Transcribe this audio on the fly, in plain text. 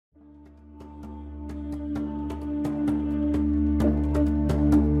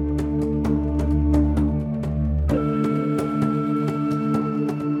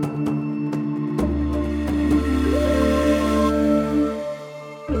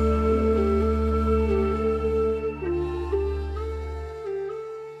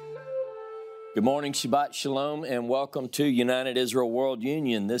Good morning, Shabbat Shalom, and welcome to United Israel World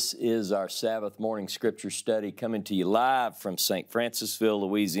Union. This is our Sabbath morning scripture study coming to you live from St. Francisville,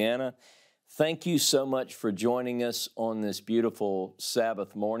 Louisiana. Thank you so much for joining us on this beautiful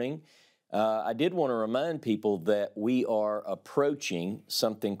Sabbath morning. I did want to remind people that we are approaching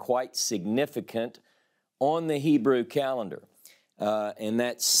something quite significant on the Hebrew calendar, and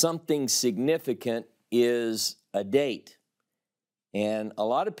that something significant is a date. And a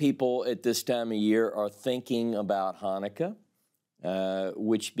lot of people at this time of year are thinking about Hanukkah,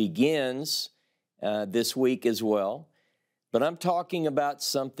 which begins this week as well. But I'm talking about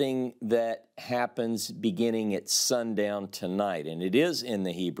something that happens beginning at sundown tonight, and it is in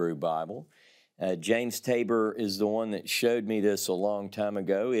the Hebrew Bible. James Tabor is the one that showed me this a long time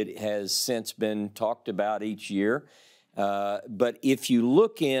ago. It has since been talked about each year. But if you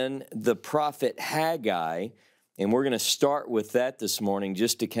look in the prophet Haggai, and we're going to start with that this morning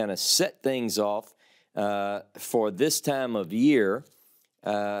just to kind of set things off for this time of year.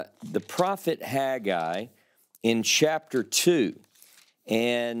 The prophet Haggai in chapter 2.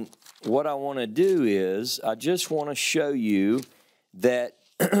 And what I want to do is I just want to show you that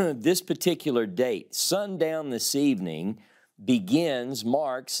this particular date, sundown this evening,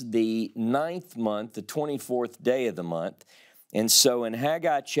 marks the 9th month, the 24th day of the month. And so in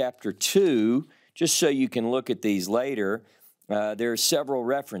Haggai chapter 2, just so you can look at these later, there are several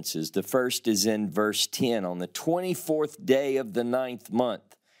references. The first is in verse 10. On the 24th day of the 9th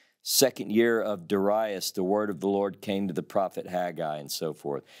month, 2nd year of Darius, the word of the Lord came to the prophet Haggai, and so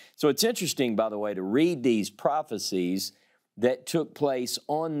forth. So it's interesting, by the way, to read these prophecies that took place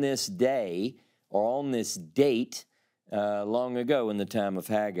on this day or on this date long ago in the time of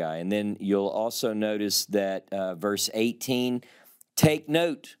Haggai. And then you'll also notice that verse 18, take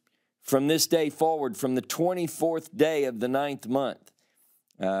note, from this day forward, from the 24th day of the 9th month.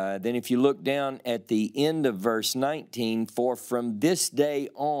 Then if you look down at the end of verse 19, for from this day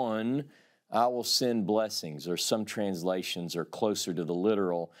on, I will send blessings, or some translations are closer to the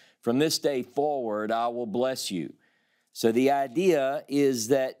literal. From this day forward, I will bless you. So the idea is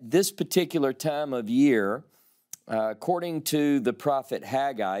that this particular time of year, according to the prophet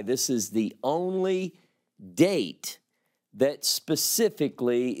Haggai, this is the only date that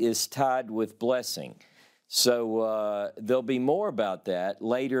specifically is tied with blessing. So there'll be more about that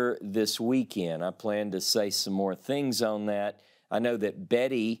later this weekend. I plan to say some more things on that. I know that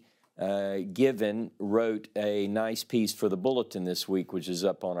Betty Given wrote a nice piece for the bulletin this week, which is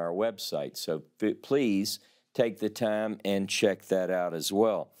up on our website. So please take the time and check that out as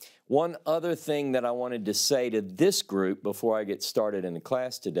well. One other thing that I wanted to say to this group before I get started in the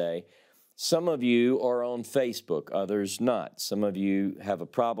class today, some of you are on Facebook, others not. Some of you have a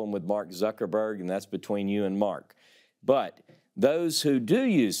problem with Mark Zuckerberg, and that's between you and Mark. But those who do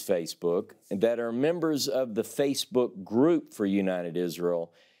use Facebook and that are members of the Facebook group for United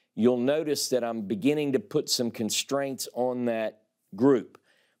Israel, you'll notice that I'm beginning to put some constraints on that group.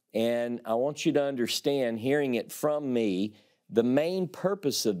 And I want you to understand, hearing it from me, the main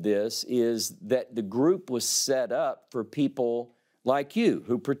purpose of this is that the group was set up for people like you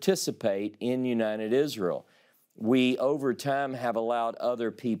who participate in United Israel. We, over time, have allowed other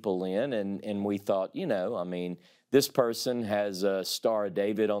people in, and we thought, this person has a Star of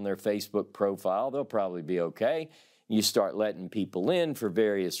David on their Facebook profile. They'll probably be okay. You start letting people in for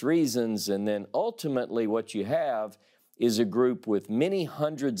various reasons, and then ultimately what you have is a group with many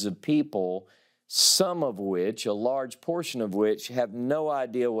hundreds of people, some of which, a large portion of which, have no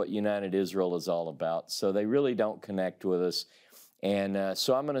idea what United Israel is all about, so they really don't connect with us. And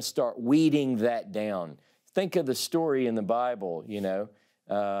so I'm going to start weeding that down. Think of the story in the Bible,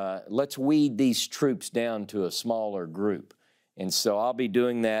 let's weed these troops down to a smaller group. And so I'll be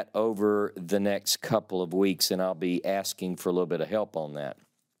doing that over the next couple of weeks, and I'll be asking for a little bit of help on that.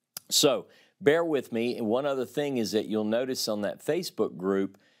 So bear with me. And one other thing is that you'll notice on that Facebook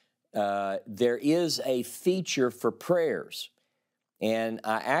group, there is a feature for prayers. And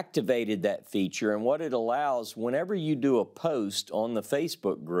I activated that feature, and what it allows, whenever you do a post on the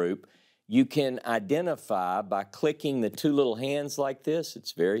Facebook group, you can identify by clicking the two little hands like this.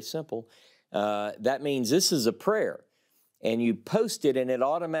 It's very simple. That means this is a prayer. And you post it, and it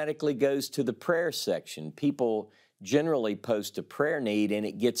automatically goes to the prayer section. People generally post a prayer need, and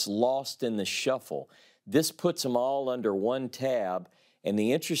it gets lost in the shuffle. This puts them all under one tab. And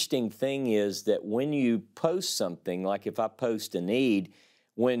the interesting thing is that when you post something, like if I post a need,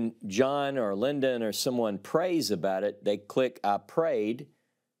 when John or Lyndon or someone prays about it, they click, I prayed.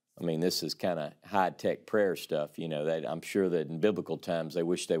 I mean, this is kind of high-tech prayer stuff, I'm sure that in biblical times they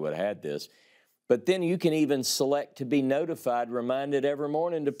wish they would have had this. But then you can even select to be notified, reminded every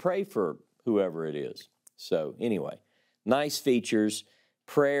morning to pray for whoever it is. So anyway, nice features.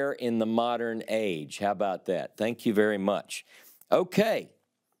 Prayer in the modern age. How about that? Thank you very much. Okay,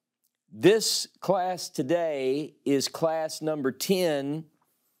 this class today is class number 10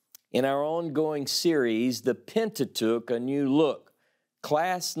 in our ongoing series, The Pentateuch, A New Look.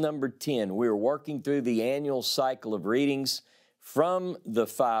 Class number 10. We're working through the annual cycle of readings from the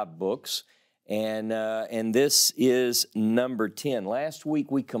 5 books, and this is number 10. Last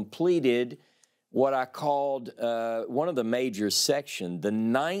week we completed what I called one of the major sections, the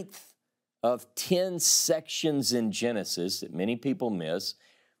 9th of 10 sections in Genesis that many people miss.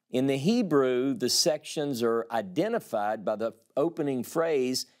 In the Hebrew, the sections are identified by the opening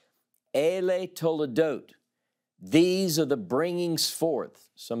phrase, Eleh Toledoth. These are the bringings forth.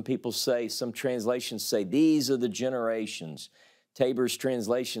 Some people say, some translations say, these are the generations. Tabor's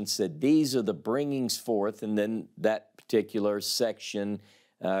translation said, these are the bringings forth, and then that particular section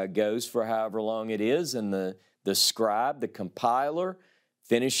goes for however long it is, and the scribe, the compiler,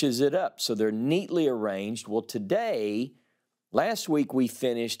 finishes it up. So they're neatly arranged. Well, today, last week we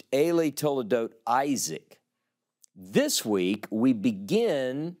finished Eleh Toledoth Isaac. This week we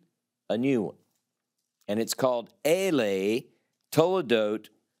begin a new one, and it's called Eleh Toledoth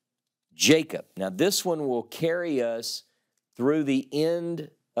Jacob. Now this one will carry us through the end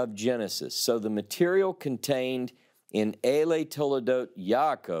of Genesis. So the material contained in Eleh Toledoth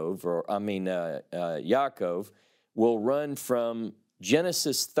Ya'akov, Yaakov, will run from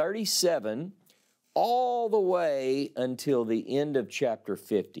Genesis 37 all the way until the end of chapter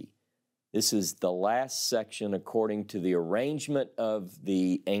 50. This is the last section according to the arrangement of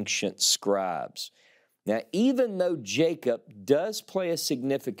the ancient scribes. Now, even though Jacob does play a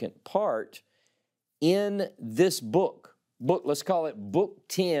significant part in this book, let's call it book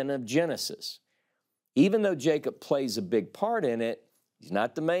 10 of Genesis, even though Jacob plays a big part in it, he's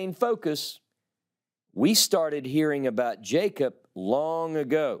not the main focus. We started hearing about Jacob long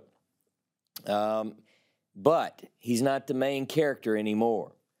ago, but he's not the main character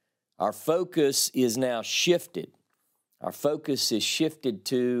anymore. Our focus is now shifted. Our focus is shifted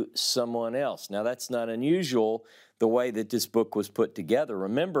to someone else. Now, that's not unusual, the way that this book was put together.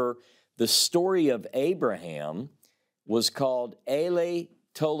 Remember, the story of Abraham was called Eleh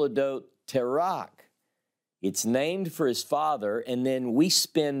Toledoth Ya'akov. It's named for his father, and then we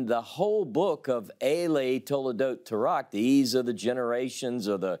spend the whole book of Eleh Toledoth Ya'akov, these are the generations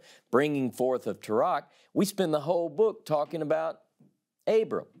or the bringing forth of Terach. We spend the whole book talking about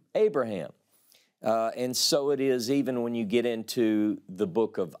Abraham. And so it is even when you get into the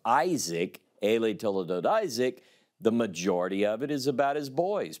book of Isaac, Eleh Toledoth Isaac, the majority of it is about his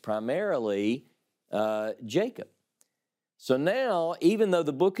boys, primarily Jacob. So now, even though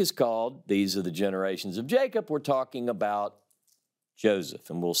the book is called, These Are the Generations of Jacob, we're talking about Joseph,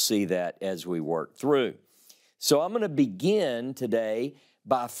 and we'll see that as we work through. So I'm going to begin today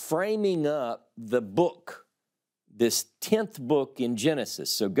by framing up the book, this 10th book in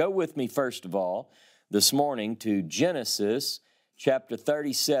Genesis. So go with me, first of all, this morning to Genesis chapter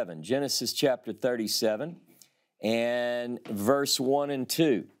 37. Genesis chapter 37 and verse 1 and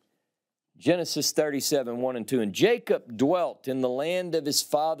 2. Genesis 37, 1 and 2. And Jacob dwelt in the land of his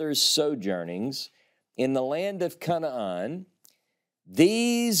father's sojournings, in the land of Canaan.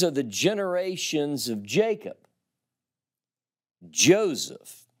 These are the generations of Jacob.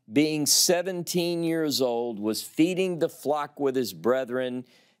 Joseph, being 17 years old, was feeding the flock with his brethren,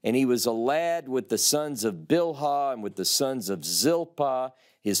 and he was a lad with the sons of Bilhah and with the sons of Zilpah,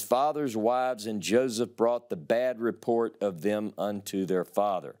 his father's wives, and Joseph brought the bad report of them unto their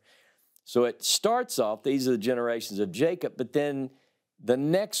father. So it starts off, these are the generations of Jacob, but then the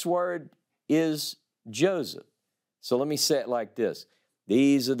next word is Joseph. So let me say it like this.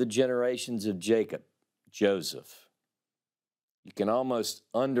 These are the generations of Jacob, Joseph. You can almost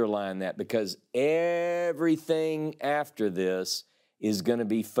underline that because everything after this is going to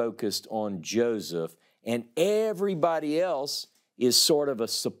be focused on Joseph, and everybody else is sort of a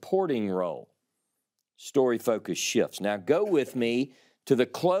supporting role. Story focus shifts. Now go with me to the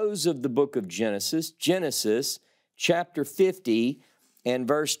close of the book of Genesis, Genesis chapter 50 and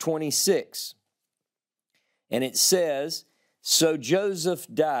verse 26. And it says, So Joseph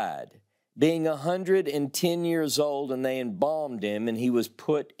died, being 110 years old, and they embalmed him, and he was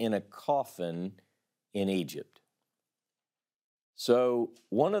put in a coffin in Egypt. So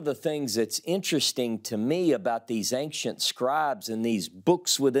one of the things that's interesting to me about these ancient scribes and these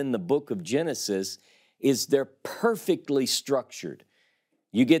books within the book of Genesis is they're perfectly structured.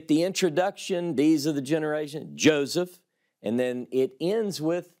 You get the introduction, these are the generations, Joseph, and then it ends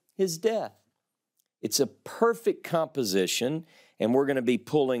with his death. It's a perfect composition, and we're going to be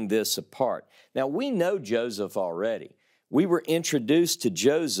pulling this apart. Now, we know Joseph already. We were introduced to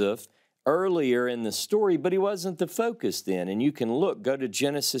Joseph earlier in the story, but he wasn't the focus then. And you can go to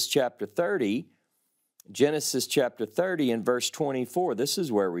Genesis chapter 30. Genesis chapter 30 and verse 24. This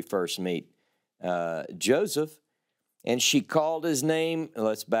is where we first meet Joseph. And she called his name,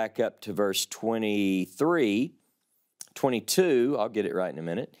 let's back up to verse 22, I'll get it right in a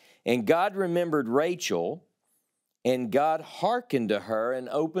minute. And God remembered Rachel, and God hearkened to her and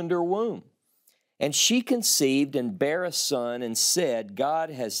opened her womb. And she conceived and bare a son and said, God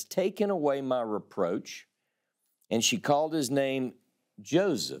has taken away my reproach. And she called his name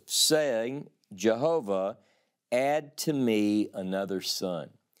Joseph, saying, Jehovah, add to me another son.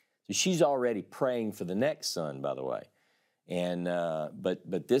 So she's already praying for the next son, by the way. And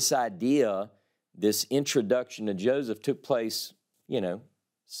but this idea, this introduction to Joseph took place,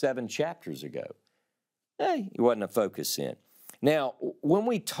 7 chapters ago. He wasn't a focus in. Now, when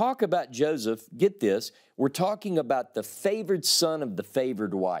we talk about Joseph, get this, we're talking about the favored son of the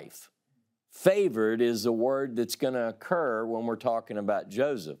favored wife. Favored is the word that's going to occur when we're talking about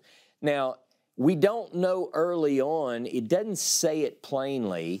Joseph. Now, we don't know early on, it doesn't say it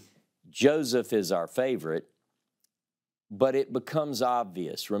plainly, Joseph is our favorite, but it becomes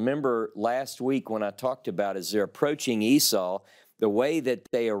obvious. Remember last week when I talked about as they're approaching Esau, the way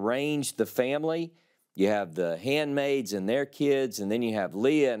that they arranged the family, you have the handmaids and their kids, and then you have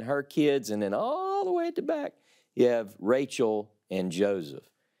Leah and her kids, and then all the way at the back, you have Rachel and Joseph,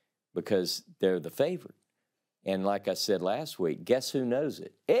 because they're the favorite. And like I said last week, guess who knows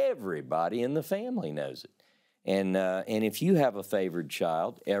it? Everybody in the family knows it. And if you have a favored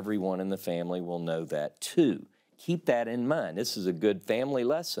child, everyone in the family will know that too. Keep that in mind. This is a good family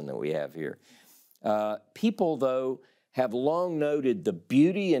lesson that we have here. People, though, have long noted the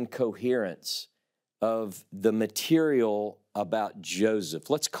beauty and coherence of the material about Joseph.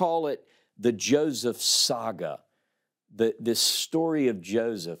 Let's call it the Joseph saga, this story of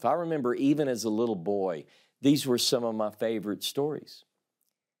Joseph. I remember even as a little boy, these were some of my favorite stories.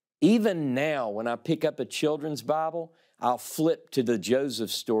 Even now, when I pick up a children's Bible, I'll flip to the Joseph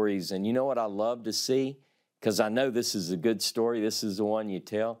stories, and you know what I love to see? Because I know this is a good story. This is the one you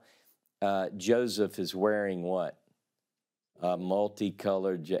tell. Joseph is wearing what?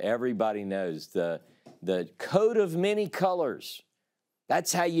 Multicolored. Everybody knows the coat of many colors.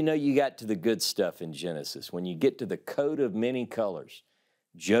 That's how you know you got to the good stuff in Genesis, when you get to the coat of many colors.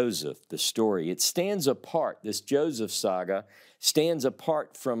 Joseph, the story, it stands apart. This Joseph saga stands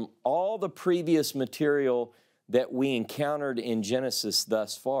apart from all the previous material that we encountered in Genesis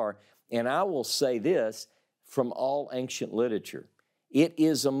thus far. And I will say this, from all ancient literature, it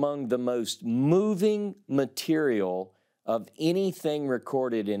is among the most moving material of anything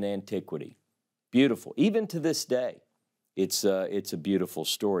recorded in antiquity. Beautiful. Even to this day, it's a beautiful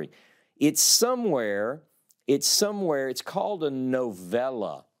story. It's called a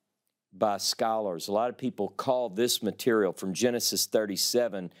novella by scholars. A lot of people call this material from Genesis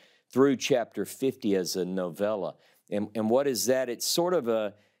 37 through chapter 50 as a novella. And what is that? It's sort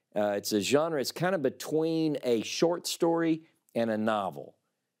of it's a genre. It's kind of between a short story and a novel.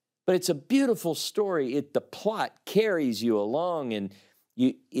 But it's a beautiful story. The plot carries you along, and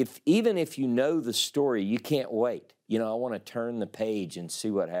even if you know the story, you can't wait. I want to turn the page and see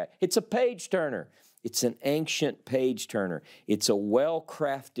what happens. It's a page turner. It's an ancient page turner. It's a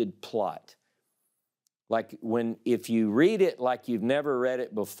well-crafted plot. If you read it like you've never read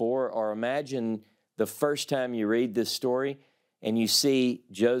it before, or imagine the first time you read this story and you see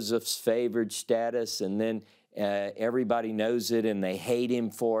Joseph's favored status, and then everybody knows it and they hate him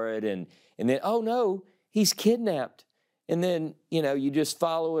for it, and then, oh no, he's kidnapped. And then, you just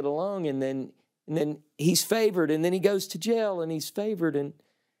follow it along, and then he's favored, and then he goes to jail and he's favored, and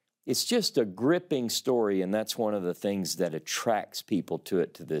it's just a gripping story, and that's one of the things that attracts people to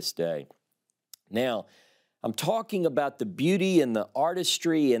it to this day. Now, I'm talking about the beauty and the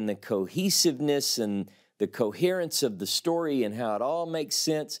artistry and the cohesiveness and the coherence of the story and how it all makes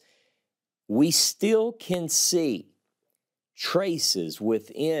sense. We still can see traces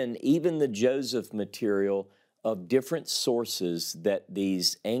within even the Joseph material of different sources that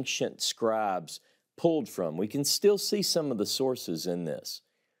these ancient scribes pulled from. We can still see some of the sources in this.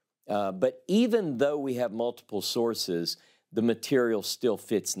 But even though we have multiple sources, the material still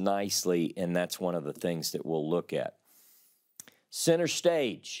fits nicely, and that's one of the things that we'll look at. Center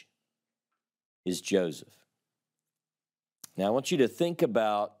stage is Joseph. Now, I want you to think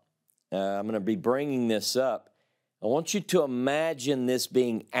about, I'm going to be bringing this up, I want you to imagine this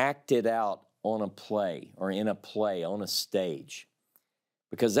being acted out on a play, or in a play, on a stage,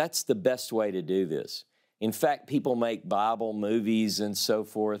 because that's the best way to do this. In fact, people make Bible movies and so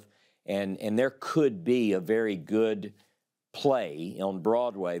forth, and there could be a very good play on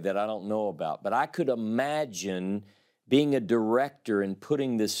Broadway that I don't know about. But I could imagine being a director and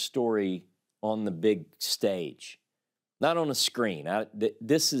putting this story on the big stage, not on a screen.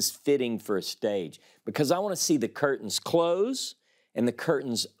 This is fitting for a stage because I want to see the curtains close and the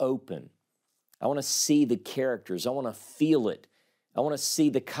curtains open. I want to see the characters. I want to feel it. I want to see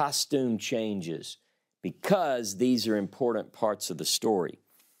the costume changes because these are important parts of the story.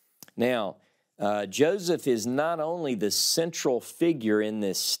 Now, Joseph is not only the central figure in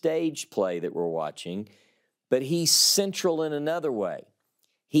this stage play that we're watching, but he's central in another way.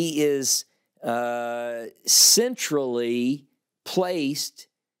 He is centrally placed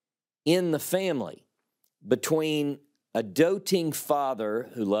in the family between a doting father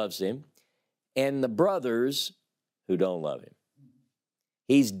who loves him and the brothers who don't love him.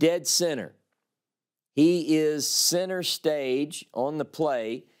 He's dead center. He is center stage on the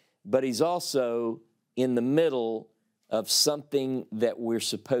play, but he's also in the middle of something that we're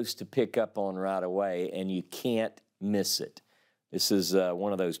supposed to pick up on right away, and you can't miss it. This is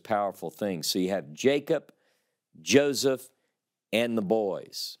one of those powerful things. So you have Jacob, Joseph, and the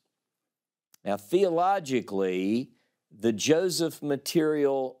boys. Now, theologically, the Joseph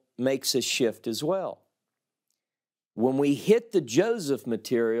material makes a shift as well. When we hit the Joseph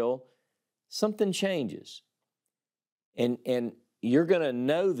material, something changes. And you're going to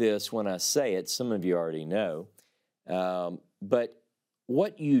know this when I say it. Some of you already know. But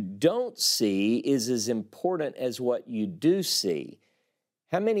what you don't see is as important as what you do see.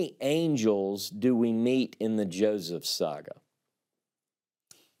 How many angels do we meet in the Joseph saga?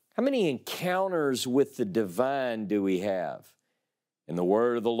 How many encounters with the divine do we have? And the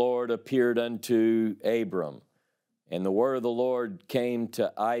word of the Lord appeared unto Abram, and the word of the Lord came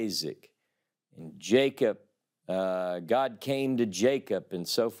to Isaac, and Jacob, God came to Jacob, and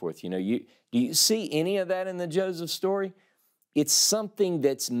so forth. Do you see any of that in the Joseph story? It's something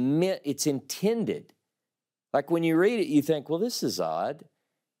that's meant, it's intended. Like when you read it, you think, well, this is odd.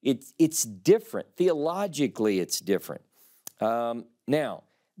 It's different. Theologically, it's different. Now,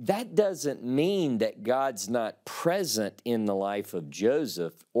 that doesn't mean that God's not present in the life of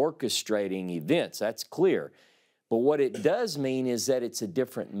Joseph, orchestrating events. That's clear. But what it does mean is that it's a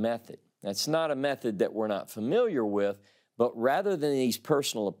different method. That's not a method that we're not familiar with, but rather than these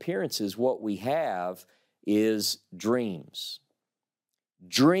personal appearances, what we have is dreams.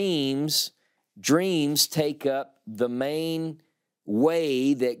 Dreams take up the main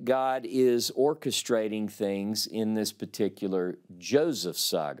way that God is orchestrating things in this particular Joseph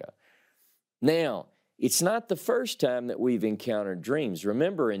saga. Now, it's not the first time that we've encountered dreams.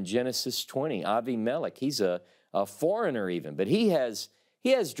 Remember in Genesis 20, Avimelech, he's a foreigner even, but he has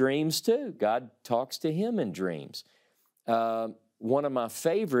dreams too. God talks to him in dreams. One of my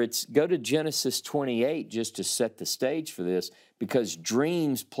favorites, go to Genesis 28 just to set the stage for this, because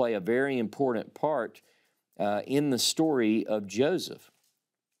dreams play a very important part in the story of Joseph.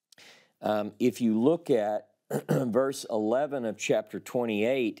 If you look at verse 11 of chapter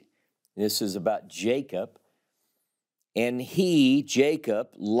 28, this is about Jacob. And he, Jacob,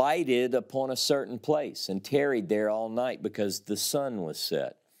 lighted upon a certain place and tarried there all night because the sun was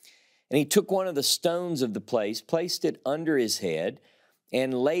set. And he took one of the stones of the place, placed it under his head,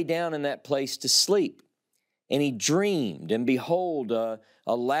 and lay down in that place to sleep. And he dreamed, and behold, a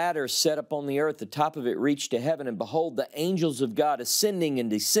ladder set up on the earth, the top of it reached to heaven, and behold, the angels of God ascending and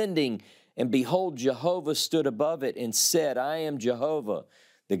descending, and behold, Jehovah stood above it and said, I am Jehovah,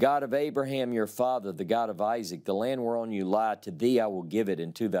 the God of Abraham your father, the God of Isaac. The land whereon you lie, to thee I will give it,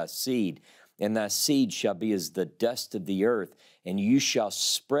 and to thy seed. And thy seed shall be as the dust of the earth, and you shall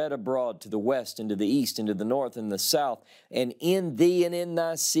spread abroad to the west, and to the east, and to the north, and the south. And in thee and in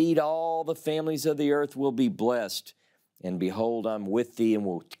thy seed all the families of the earth will be blessed. And behold, I'm with thee, and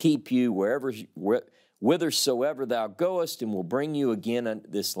will keep you whithersoever thou goest, and will bring you again unto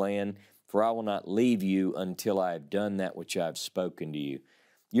this land, for I will not leave you until I have done that which I have spoken to you.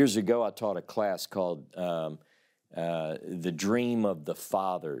 Years ago, I taught a class called The Dream of the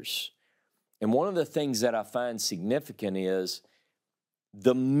Fathers. And one of the things that I find significant is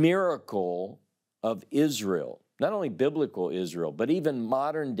the miracle of Israel, not only biblical Israel, but even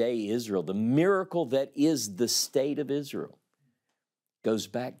modern day Israel, the miracle that is the state of Israel, goes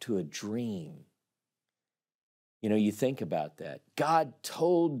back to a dream. You think about that. God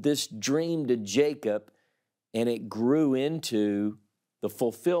told this dream to Jacob, and it grew into the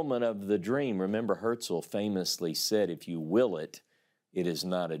fulfillment of the dream. Remember, Herzl famously said, if you will it, it is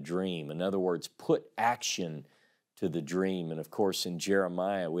not a dream. In other words, put action to the dream. And of course, in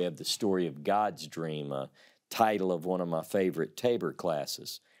Jeremiah, we have the story of God's dream, a title of one of my favorite Tabor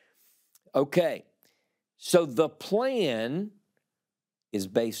classes. Okay, so the plan is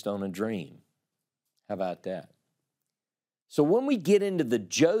based on a dream. How about that? So when we get into the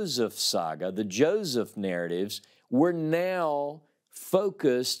Joseph saga, the Joseph narratives, we're now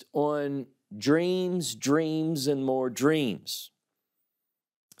focused on dreams, dreams, and more dreams.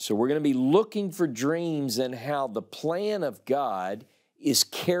 So we're going to be looking for dreams and how the plan of God is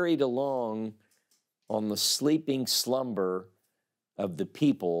carried along on the sleeping slumber of the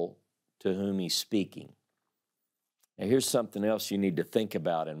people to whom he's speaking. Now here's something else you need to think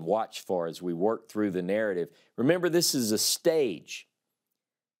about and watch for as we work through the narrative. Remember, this is a stage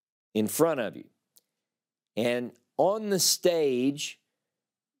in front of you. And on the stage,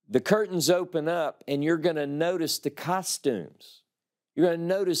 the curtains open up and you're going to notice the costumes. You're going to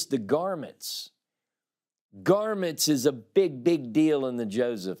notice the garments. Garments is a big, big deal in the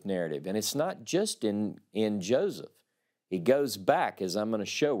Joseph narrative. And it's not just in Joseph. It goes back, as I'm going to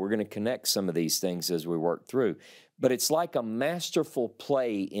show. We're going to connect some of these things as we work through. But it's like a masterful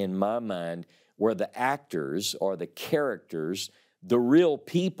play in my mind where the actors or the characters, the real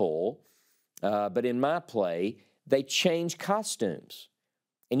people, but in my play, they change costumes.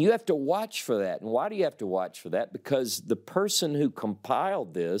 And you have to watch for that. And why do you have to watch for that? Because the person who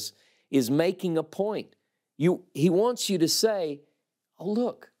compiled this is making a point. He wants you to say, oh,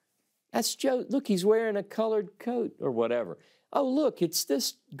 look, that's Joe. Look, he's wearing a colored coat or whatever. Oh, look, it's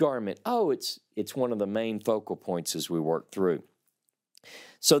this garment. Oh, it's one of the main focal points as we work through.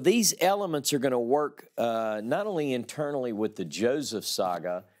 So these elements are going to work not only internally with the Joseph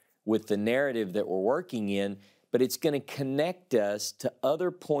saga, with the narrative that we're working in, but it's going to connect us to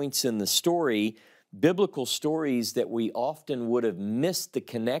other points in the story, biblical stories that we often would have missed the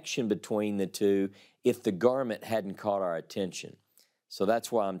connection between the two if the garment hadn't caught our attention. So that's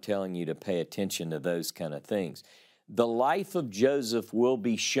why I'm telling you to pay attention to those kind of things. The life of Joseph will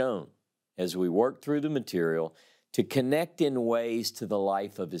be shown as we work through the material to connect in ways to the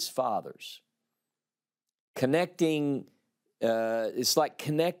life of his fathers. It's like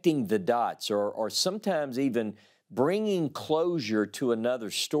connecting the dots or sometimes even bringing closure to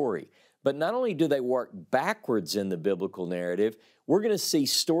another story. But not only do they work backwards in the biblical narrative, we're going to see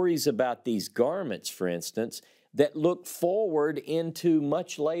stories about these garments, for instance, that look forward into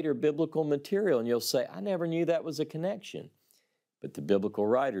much later biblical material. And you'll say, I never knew that was a connection. But the biblical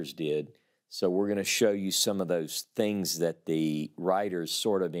writers did. So we're going to show you some of those things that the writers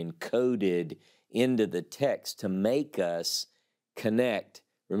sort of encoded into the text to make us connect.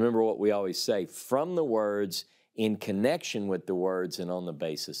 Remember what we always say, from the words, in connection with the words, and on the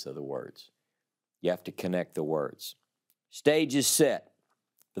basis of the words. You have to connect the words. Stage is set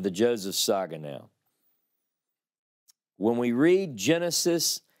for the Joseph saga now. When we read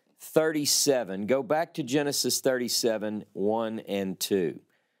Genesis 37, go back to Genesis 37, 1 and 2.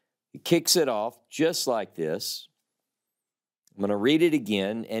 It kicks it off just like this. I'm going to read it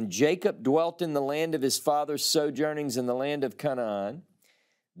again. And Jacob dwelt in the land of his father's sojournings in the land of Canaan.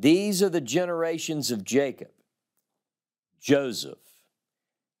 These are the generations of Jacob. Joseph,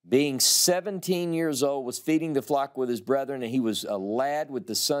 being 17 years old, was feeding the flock with his brethren, and he was a lad with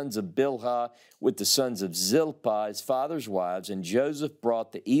the sons of Bilhah, with the sons of Zilpah, his father's wives, and Joseph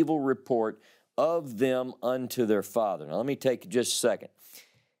brought the evil report of them unto their father. Now let me take just a second.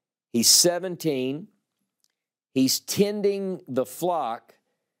 He's 17, he's tending the flock,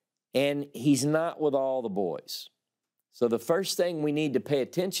 and he's not with all the boys. So the first thing we need to pay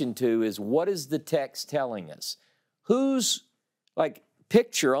attention to is, what is the text telling us? Who's,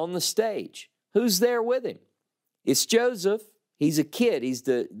 picture on the stage? Who's there with him? It's Joseph. He's a kid. He's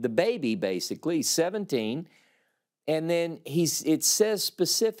the baby, basically. He's 17. And then it says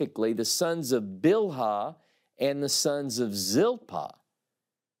specifically the sons of Bilhah and the sons of Zilpah.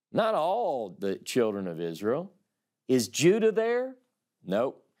 Not all the children of Israel. Is Judah there?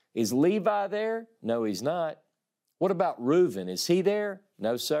 Nope. Is Levi there? No, he's not. What about Reuben? Is he there?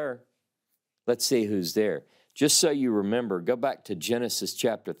 No, sir. Let's see who's there. Just so you remember, go back to Genesis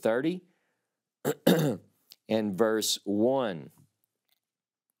chapter 30 and verse 1.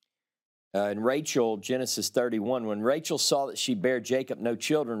 And Rachel, Genesis 31, when Rachel saw that she bare Jacob no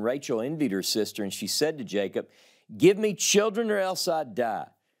children, Rachel envied her sister, and she said to Jacob, give me children or else I die.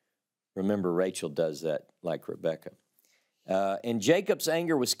 Remember, Rachel does that like Rebekah. And Jacob's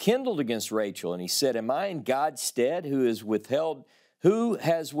anger was kindled against Rachel, and he said, am I in God's stead who has withheld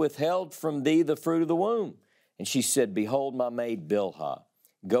from thee the fruit of the womb? And she said, behold, my maid Bilhah.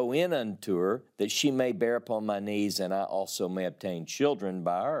 Go in unto her, that she may bear upon my knees, and I also may obtain children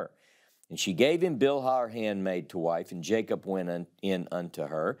by her. And she gave him Bilhah her handmaid to wife, and Jacob went in unto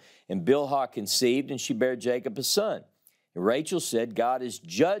her. And Bilhah conceived, and she bare Jacob a son. And Rachel said, God has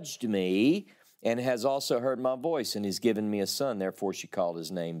judged me, and has also heard my voice, and has given me a son. Therefore she called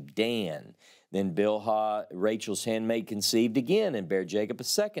his name Dan. Then Bilhah, Rachel's handmaid, conceived again, and bare Jacob a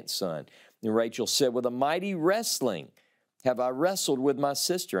second son. And Rachel said, with a mighty wrestling have I wrestled with my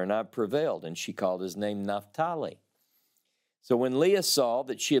sister, and I prevailed. And she called his name Naphtali. So when Leah saw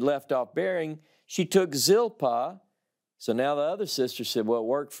that she had left off bearing, she took Zilpah. So now the other sister said, well, it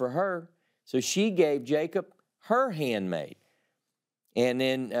worked for her. So she gave Jacob her handmaid, and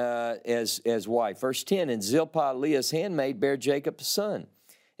then as wife. Verse 10, and Zilpah, Leah's handmaid, bare Jacob a son.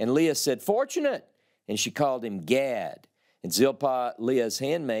 And Leah said, fortunate. And she called him Gad. And Zilpah, Leah's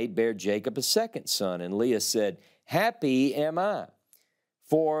handmaid, bare Jacob a second son. And Leah said, happy am I,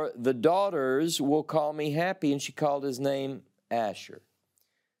 for the daughters will call me happy. And she called his name Asher.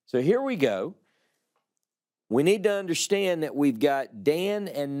 So here we go. We need to understand that we've got Dan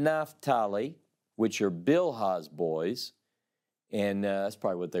and Naphtali, which are Bilhah's boys, and that's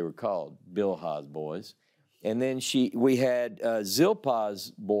probably what they were called, Bilhah's boys. And then we had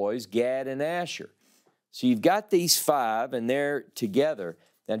Zilpah's boys, Gad and Asher. So you've got these five, and they're together.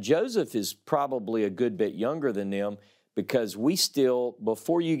 Now Joseph is probably a good bit younger than them, because we still,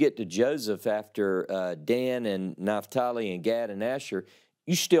 before you get to Joseph, after Dan and Naphtali and Gad and Asher,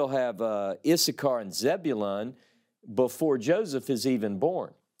 you still have Issachar and Zebulun before Joseph is even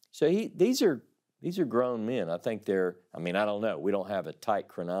born. So these are grown men. I think I don't know. We don't have a tight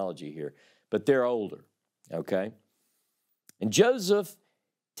chronology here, but they're older, okay? And Joseph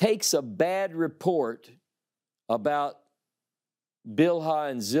takes a bad report about Bilhah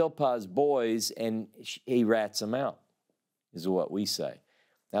and Zilpah's boys, and he rats them out, is what we say.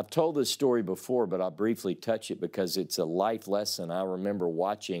 Now, I've told this story before, but I'll briefly touch it because it's a life lesson I remember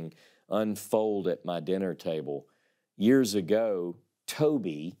watching unfold at my dinner table. Years ago,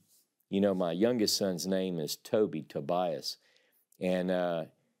 Toby, my youngest son's name is Tobias, and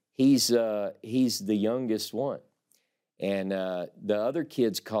he's the youngest one. And the other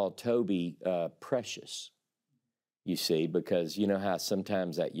kids call Toby Precious, you see, because you know how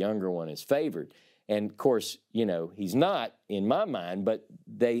sometimes that younger one is favored. And, of course, he's not in my mind, but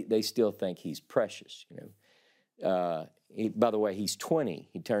they still think he's precious, by the way, he's 20.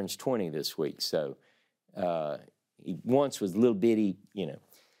 He turns 20 this week. So he once was a little bitty,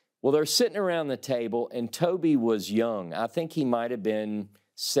 Well, they're sitting around the table, and Toby was young. I think he might have been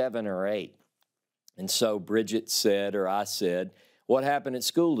 7 or 8. And so Bridget said, or I said, what happened at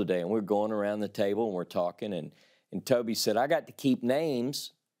school today? And we're going around the table, and we're talking. And Toby said, I got to keep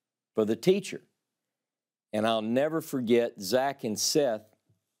names for the teacher. And I'll never forget Zach and Seth.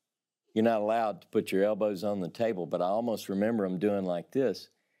 You're not allowed to put your elbows on the table, but I almost remember them doing like this.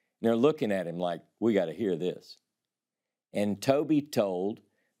 And they're looking at him like, we got to hear this. And Toby told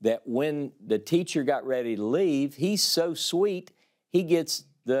that when the teacher got ready to leave, he's so sweet, he gets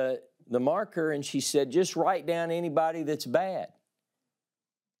the marker, and she said, just write down anybody that's bad.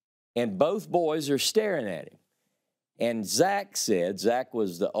 And both boys are staring at him. And Zach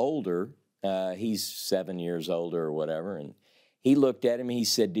was the older, he's 7 years older or whatever, and he looked at him and he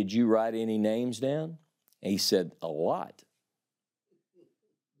said, did you write any names down? And he said, a lot.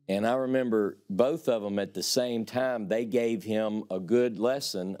 And I remember both of them at the same time, they gave him a good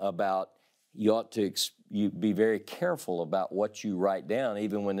lesson about you ought to be very careful about what you write down,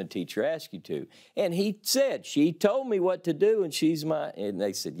 even when the teacher asks you to. And he said, she told me what to do, and and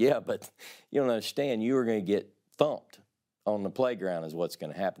they said, yeah, but you don't understand, you are going to get thumped on the playground is what's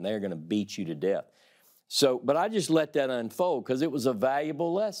going to happen. They're going to beat you to death. So, but I just let that unfold because it was a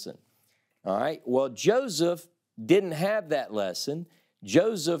valuable lesson. All right. Well, Joseph didn't have that lesson.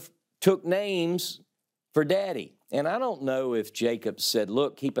 Joseph took names for daddy. And I don't know if Jacob said,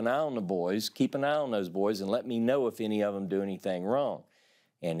 look, keep an eye on the boys, keep an eye on those boys, and let me know if any of them do anything wrong.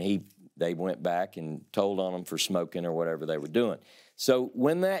 And they went back and told on them for smoking or whatever they were doing. So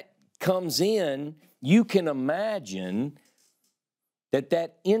when that comes in, you can imagine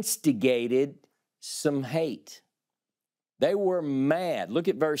that instigated some hate. They were mad. Look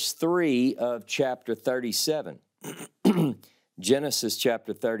at verse 3 of chapter 37. Genesis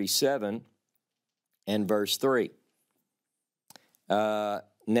chapter 37 and verse 3.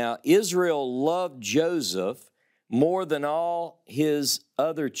 Now Israel loved Joseph more than all his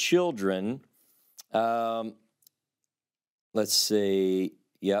other children. Let's see.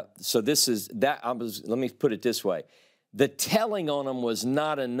 Yeah. So this is that. Let me put it this way. The telling on him was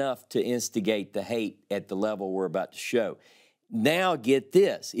not enough to instigate the hate at the level we're about to show. Now get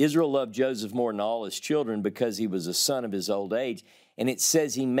this. Israel loved Joseph more than all his children because he was a son of his old age, and it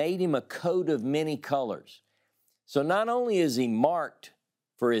says he made him a coat of many colors. So not only is he marked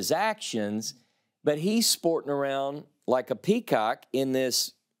for his actions, but he's sporting around like a peacock in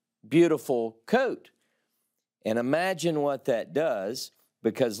this beautiful coat. And imagine what that does,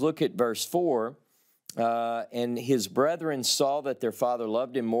 because look at verse 4. And his brethren saw that their father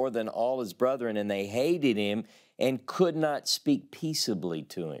loved him more than all his brethren, and they hated him and could not speak peaceably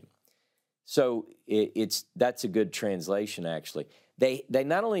to him. So that's a good translation, actually. They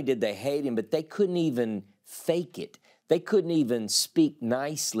not only did they hate him, but they couldn't even fake it. They couldn't even speak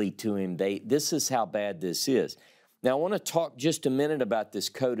nicely to him. This is how bad this is. Now, I want to talk just a minute about this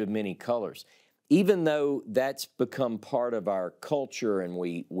coat of many colors. Even though that's become part of our culture and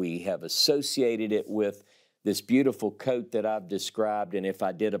we have associated it with this beautiful coat that I've described, and if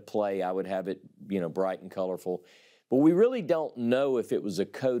I did a play, I would have it, bright and colorful. But we really don't know if it was a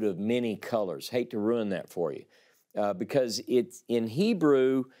coat of many colors. Hate to ruin that for you. Because it's in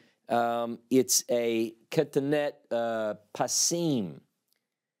Hebrew, it's a katanet pasim.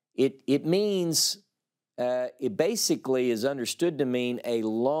 It means, it basically is understood to mean a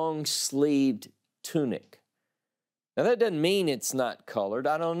long-sleeved tunic. Now that doesn't mean it's not colored,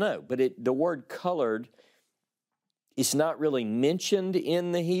 I don't know, but the word colored is not really mentioned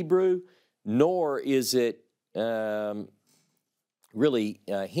in the Hebrew, nor is it really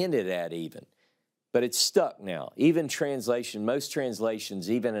hinted at even. But it's stuck now. Even most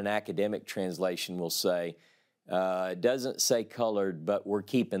translations, even an academic translation will say, it doesn't say colored, but we're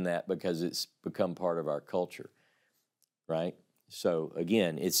keeping that because it's become part of our culture, right? So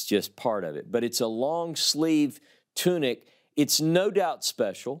again, it's just part of it. But it's a long sleeve tunic. It's no doubt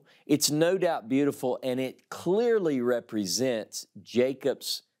special. It's no doubt beautiful, and it clearly represents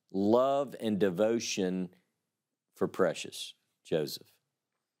Jacob's love and devotion for precious Joseph.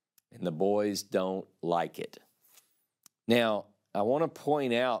 And the boys don't like it. Now, I want to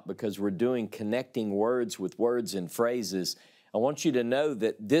point out, because we're doing connecting words with words and phrases, I want you to know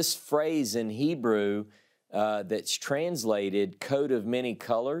that this phrase in Hebrew that's translated coat of many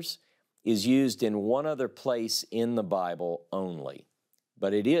colors is used in one other place in the Bible only.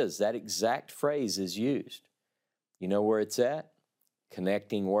 But that exact phrase is used. You know where it's at?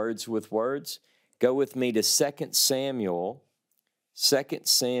 Connecting words with words. Go with me to 2 Samuel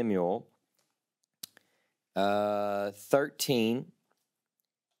 13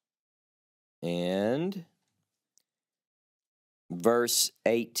 and verse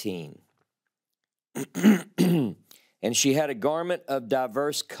 18. And she had a garment of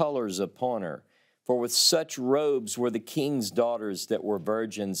diverse colors upon her, for with such robes were the king's daughters that were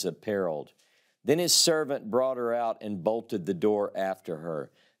virgins apparelled. Then his servant brought her out and bolted the door after her.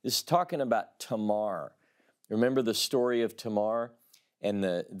 This is talking about Tamar. Remember the story of Tamar and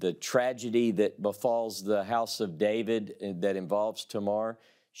the tragedy that befalls the house of David that involves Tamar?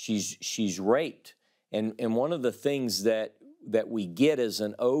 She's raped. And one of the things that we get as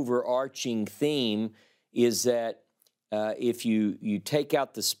an overarching theme is that if you take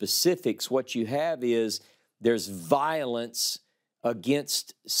out the specifics, what you have is there's violence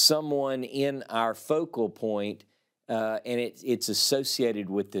against someone in our focal point, and it's associated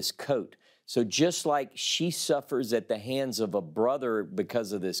with this coat. So just like she suffers at the hands of a brother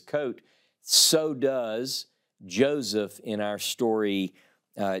because of this coat, so does Joseph in our story.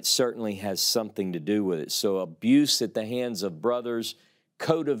 It certainly has something to do with it. So abuse at the hands of brothers,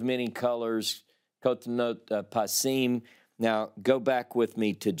 coat of many colors, kotanot pasim. Now go back with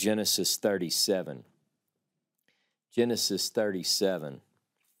me to Genesis 37. Genesis 37.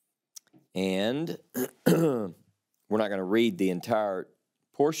 And we're not going to read the entire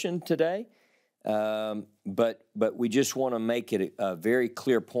portion today, but we just want to make it a very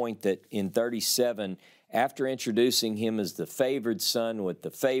clear point that in 37, after introducing him as the favored son with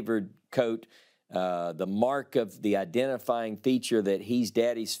the favored coat, the mark of the identifying feature that he's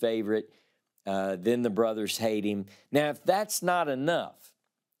daddy's favorite, then the brothers hate him. Now, if that's not enough,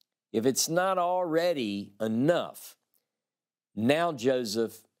 if it's not already enough, now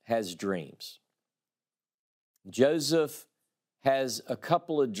Joseph has dreams. Joseph has a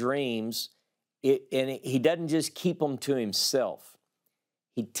couple of dreams, and he doesn't just keep them to himself.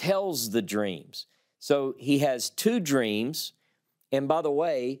 He tells the dreams. So he has 2 dreams, and by the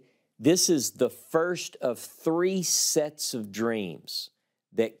way, this is the first of 3 sets of dreams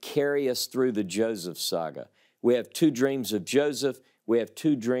that carry us through the Joseph saga. We have 2 dreams of Joseph, we have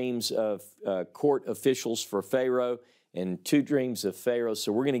 2 dreams of court officials for Pharaoh, and 2 dreams of Pharaoh,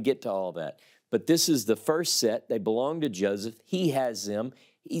 so we're going to get to all that. But this is the first set. They belong to Joseph. He has them.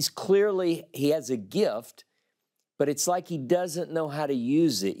 He has a gift, but it's like he doesn't know how to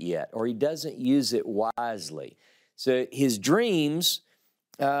use it yet, or he doesn't use it wisely. So his dreams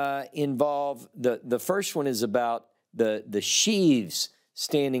involve, the first one is about the sheaves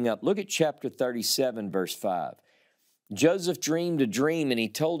standing up. Look at chapter 37, verse 5. Joseph dreamed a dream, and he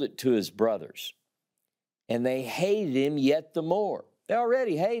told it to his brothers. And they hated him yet the more. They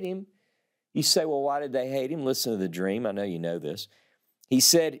already hate him. You say, well, why did they hate him? Listen to the dream. I know you know this. He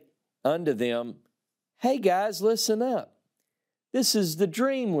said unto them, hey, guys, listen up. This is the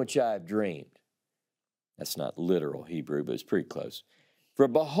dream which I have dreamed. That's not literal Hebrew, but it's pretty close. For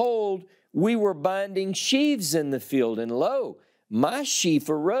behold, we were binding sheaves in the field, and lo, my sheaf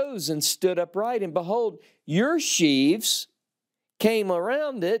arose and stood upright, and behold, your sheaves came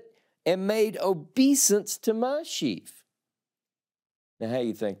around it and made obeisance to my sheaf. Now, how do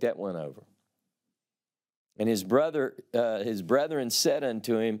you think that went over? And his brethren said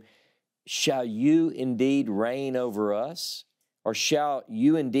unto him, shall you indeed reign over us? Or shall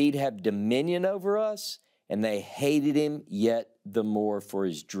you indeed have dominion over us? And they hated him yet the more for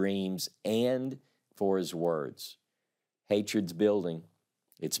his dreams and for his words. Hatred's building.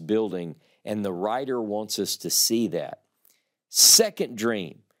 It's building. And the writer wants us to see that. Second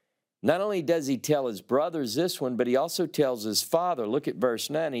dream. Not only does he tell his brothers this one, but he also tells his father. Look at verse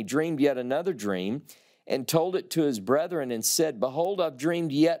 9. He dreamed yet another dream and told it to his brethren and said, behold, I've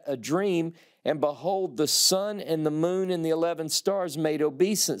dreamed yet a dream, and behold, the sun and the moon and the 11 stars made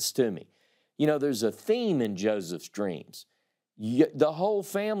obeisance to me. You know, there's a theme in Joseph's dreams. The whole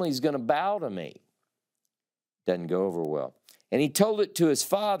family's going to bow to me. Doesn't go over well. And he told it to his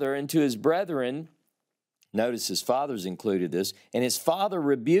father and to his brethren. Notice his father's included this. And his father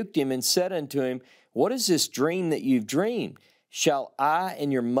rebuked him and said unto him, what is this dream that you've dreamed? Shall I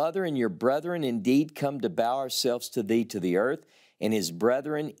and your mother and your brethren indeed come to bow ourselves to thee to the earth? And his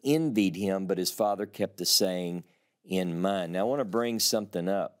brethren envied him, but his father kept the saying in mind. Now, I want to bring something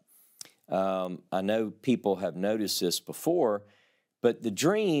up. I know people have noticed this before, but the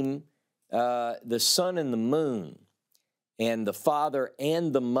dream, the sun and the moon, and the father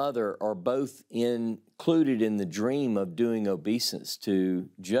and the mother are both included in the dream of doing obeisance to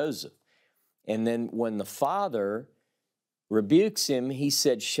Joseph. And then when the father rebukes him, he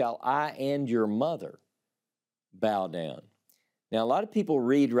said, shall I and your mother bow down? Now, a lot of people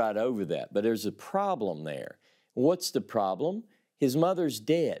read right over that, but there's a problem there. What's the problem? His mother's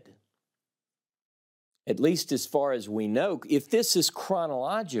dead. At least as far as we know. If this is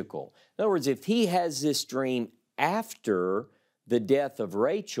chronological, in other words, if he has this dream after the death of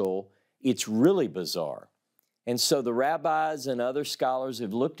Rachel, it's really bizarre. And so the rabbis and other scholars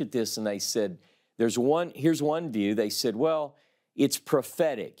have looked at this and they said, here's one view. They said, well, it's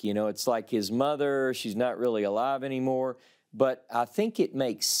prophetic. You know, it's like his mother, she's not really alive anymore. But I think it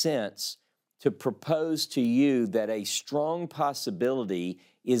makes sense to propose to you that a strong possibility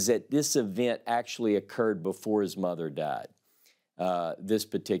is that this event actually occurred before his mother died, this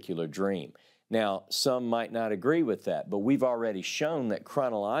particular dream. Now, some might not agree with that, but we've already shown that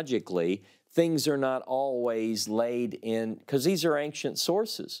chronologically, things are not always laid in, because these are ancient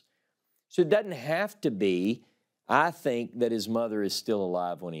sources. So it doesn't have to be, I think, that his mother is still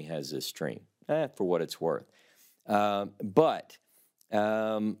alive when he has this dream, for what it's worth. But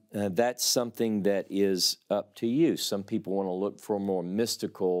that's something that is up to you. Some people want to look for a more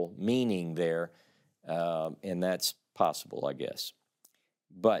mystical meaning there, and that's possible, I guess.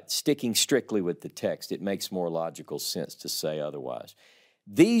 But sticking strictly with the text, it makes more logical sense to say otherwise.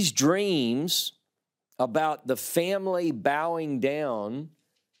 These dreams about the family bowing down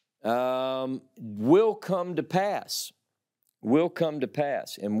will come to pass. Will come to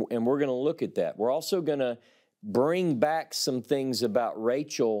pass, and we're going to look at that. We're also going to bring back some things about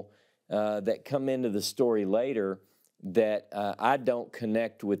Rachel that come into the story later that I don't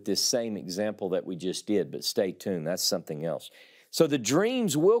connect with this same example that we just did, but stay tuned. That's something else. So the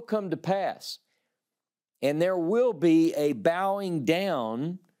dreams will come to pass, and there will be a bowing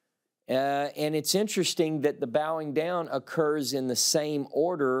down, and it's interesting that the bowing down occurs in the same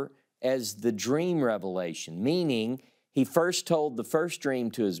order as the dream revelation, meaning he first told the first dream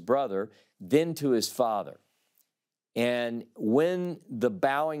to his brother, then to his father. And when the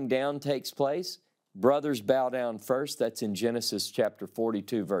bowing down takes place, brothers bow down first. That's in Genesis chapter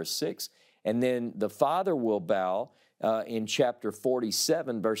 42, verse 6. And then the father will bow in chapter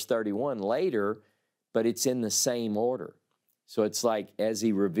 47, verse 31 later, but it's in the same order. So it's like as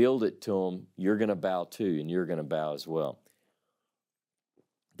he revealed it to him, you're going to bow too, and you're going to bow as well.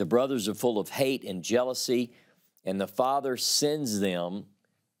 The brothers are full of hate and jealousy, and the father sends them.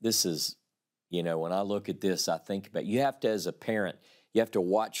 This is, you know, when I look at this, I think about, you have to, as a parent, you have to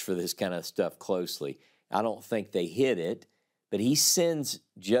watch for this kind of stuff closely. I don't think they hid it, but he sends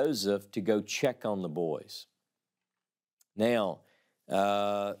Joseph to go check on the boys. Now,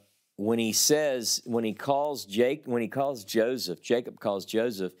 when he calls Joseph, Jacob calls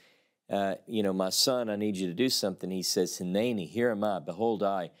Joseph, my son, I need you to do something. He says, Hineni, here am I, behold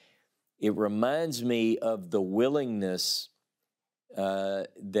I. It reminds me of the willingness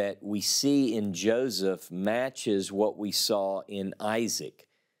that we see in Joseph matches what we saw in Isaac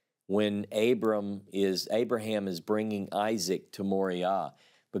when Abraham is bringing Isaac to Moriah,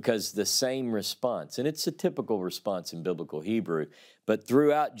 because the same response, and it's a typical response in biblical Hebrew, but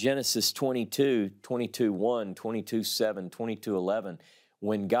throughout Genesis 22, 22:1, 22:7, 22:11,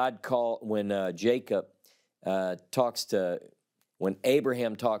 when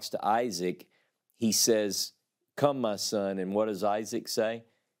Abraham talks to Isaac, he says, come, my son, and what does Isaac say?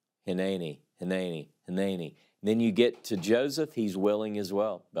 Hineni, Hineni, Hineni. Then you get to Joseph, he's willing as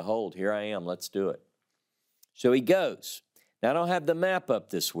well. Behold, here I am, let's do it. So he goes. Now, I don't have the map up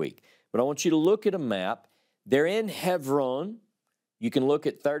this week, but I want you to look at a map. They're in Hebron. You can look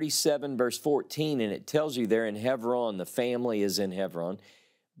at 37 verse 14, and it tells you they're in Hebron. The family is in Hebron.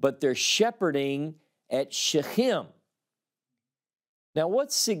 But they're shepherding at Shechem. Now,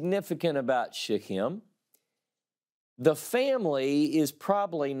 what's significant about Shechem? The family is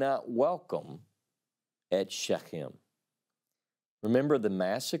probably not welcome at Shechem. Remember the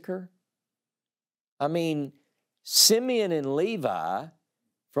massacre? I mean, Simeon and Levi,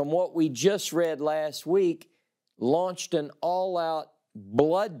 from what we just read last week, launched an all-out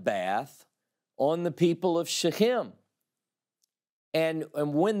bloodbath on the people of Shechem. And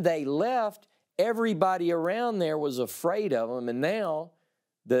when they left, everybody around there was afraid of them, and now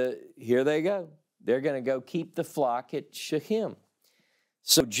here they go. They're going to go keep the flock at Shechem.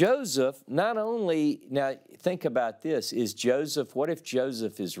 So Joseph, not only, now think about this, what if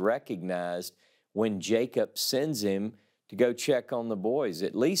Joseph is recognized when Jacob sends him to go check on the boys?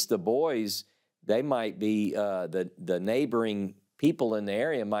 At least the boys, they might be, the neighboring people in the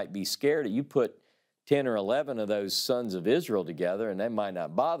area might be scared. You put 10 or 11 of those sons of Israel together, and they might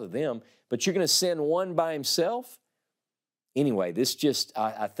not bother them, but you're going to send one by himself? Anyway,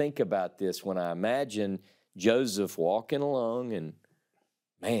 I think about this when I imagine Joseph walking along, and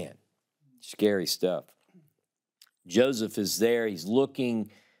man, scary stuff. Joseph is there, he's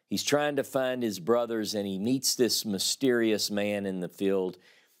looking, he's trying to find his brothers, and he meets this mysterious man in the field,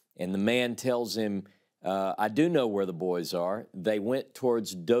 and the man tells him, I do know where the boys are. They went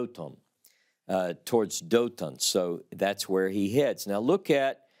towards Dothan. So that's where he heads. Now look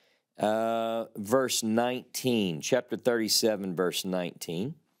at verse 19, chapter 37, verse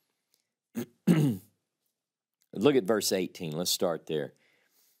 19. Look at verse 18. Let's start there.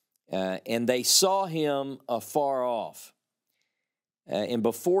 And they saw him afar off. And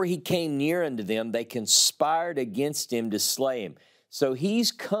before he came near unto them, they conspired against him to slay him. So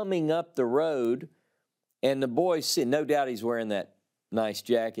he's coming up the road, and the boys see, no doubt he's wearing that nice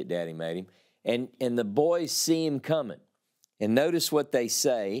jacket Daddy made him, and the boys see him coming. And notice what they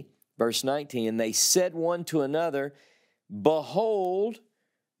say, verse 19, and they said one to another, behold,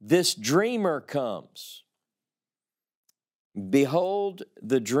 this dreamer comes. Behold,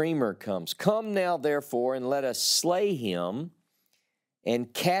 the dreamer comes. Come now, therefore, and let us slay him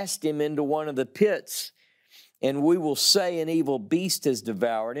and cast him into one of the pits, and we will say an evil beast has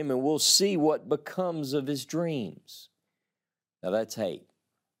devoured him, and we'll see what becomes of his dreams. Now that's hate.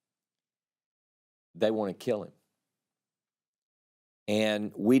 They want to kill him.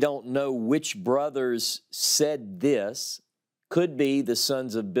 And we don't know which brothers said this. Could be the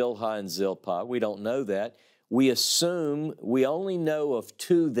sons of Bilhah and Zilpah. We don't know that. We only know of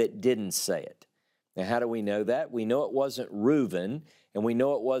two that didn't say it. Now, how do we know that? We know it wasn't Reuben, and we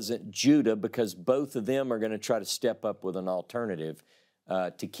know it wasn't Judah, because both of them are going to try to step up with an alternative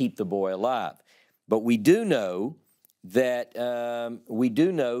to keep the boy alive. But we do know that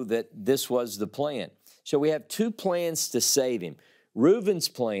this was the plan. So we have two plans to save him. Reuben's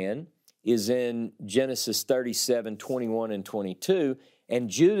plan is in Genesis 37, 21 and 22, and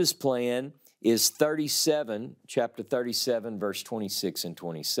Judah's plan is chapter 37, verse 26 and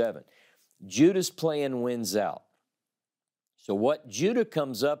 27. Judah's plan wins out. So what Judah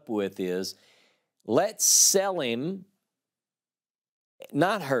comes up with is, let's sell him,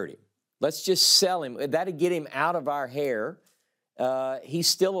 not hurt him. Let's just sell him. That'll get him out of our hair. He's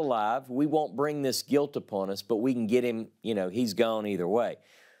still alive. We won't bring this guilt upon us, but we can get him, he's gone either way.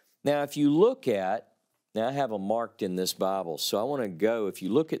 Now, if you look at, now I have them marked in this Bible, so I want to go, if you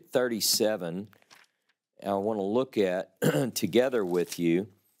look at 37, I want to look at, together with you,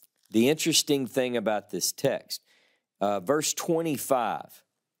 the interesting thing about this text. Verse 25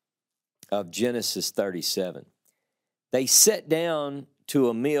 of Genesis 37. They sat down to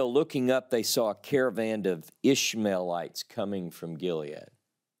a meal. Looking up, they saw a caravan of Ishmaelites coming from Gilead.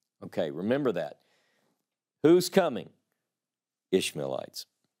 Okay, remember that. Who's coming? Ishmaelites.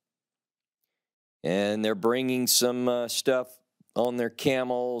 And they're bringing some stuff on their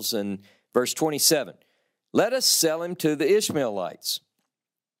camels. And verse 27, let us sell him to the Ishmaelites.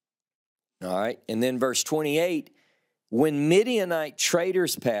 All right, and then verse 28, when Midianite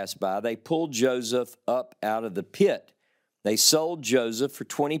traders passed by, they pulled Joseph up out of the pit. They sold Joseph for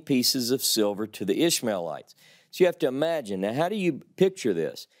 20 pieces of silver to the Ishmaelites. So you have to imagine, now how do you picture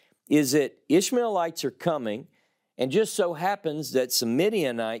this? Is it Ishmaelites are coming, and just so happens that some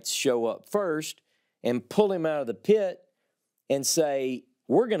Midianites show up first and pull him out of the pit and say,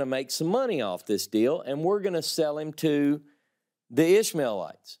 we're going to make some money off this deal, and we're going to sell him to the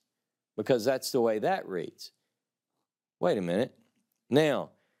Ishmaelites, because that's the way that reads. Wait a minute.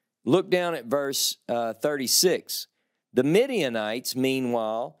 Now, look down at verse 36. The Midianites,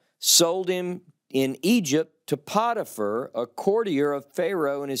 meanwhile, sold him in Egypt to Potiphar, a courtier of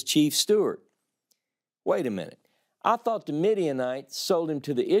Pharaoh and his chief steward. Wait a minute. I thought the Midianites sold him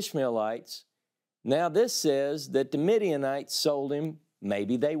to the Ishmaelites. Now this says that the Midianites sold him,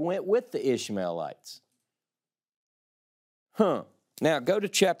 maybe they went with the Ishmaelites. Now go to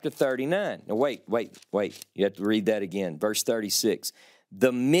chapter 39. Now wait. You have to read that again. Verse 36.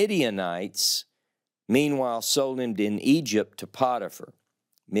 The Midianites, meanwhile, sold him in Egypt to Potiphar.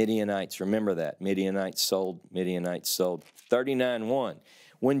 Midianites, remember that. Midianites sold. 39:1.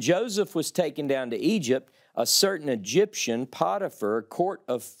 When Joseph was taken down to Egypt, a certain Egyptian, Potiphar,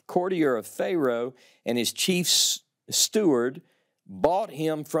 courtier of Pharaoh, and his chief steward, bought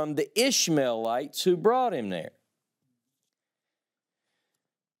him from the Ishmaelites who brought him there.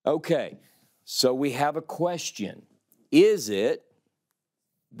 Okay, so we have a question. Is it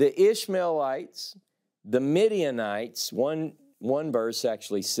the Ishmaelites, the Midianites? One verse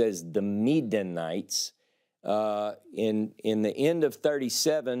actually says the Midianites. In the end of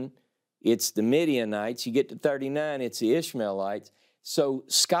 37, it's the Midianites. You get to 39, it's the Ishmaelites. So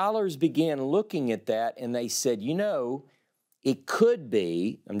scholars began looking at that, and they said, you know, it could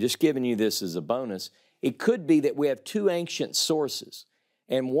be, I'm just giving you this as a bonus, it could be that we have two ancient sources.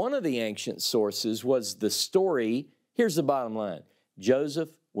 And one of the ancient sources was the story. Here's the bottom line. Joseph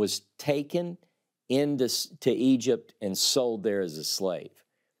was taken into Egypt and sold there as a slave.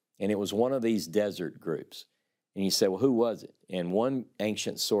 And it was one of these desert groups. And you say, well, who was it? And one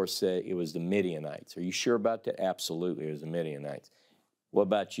ancient source said it was the Midianites. Are you sure about that? Absolutely, it was the Midianites. What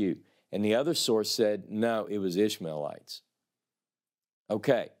about you? And the other source said, no, it was Ishmaelites.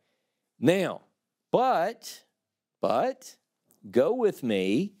 Okay. Now, but, go with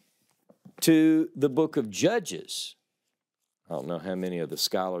me to the book of Judges. I don't know how many of the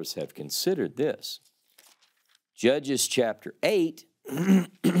scholars have considered this. Judges chapter 8,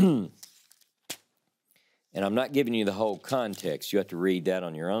 and I'm not giving you the whole context. You have to read that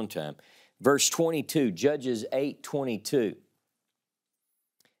on your own time. Verse 22, Judges 8:22.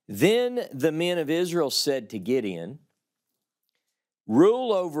 Then the men of Israel said to Gideon,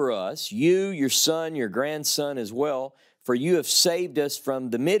 rule over us, you, your son, your grandson as well, for you have saved us from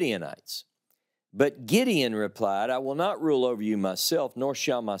the Midianites. But Gideon replied, I will not rule over you myself, nor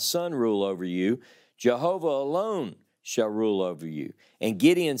shall my son rule over you. Jehovah alone shall rule over you. And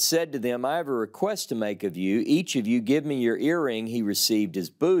Gideon said to them, I have a request to make of you. Each of you give me your earring he received as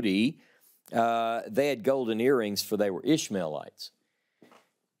booty. They had golden earrings, for they were Ishmaelites.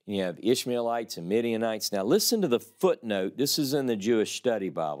 You have Ishmaelites and Midianites. Now listen to the footnote. This is in the Jewish Study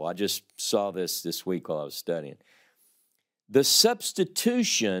Bible. I just saw this week while I was studying. The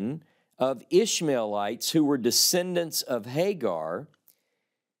substitution of Ishmaelites who were descendants of Hagar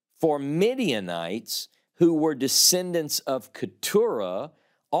for Midianites who were descendants of Keturah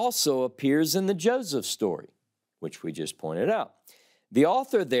also appears in the Joseph story, which we just pointed out. The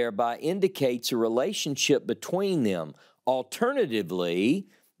author thereby indicates a relationship between them. Alternatively,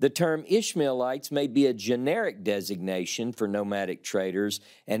 the term Ishmaelites may be a generic designation for nomadic traders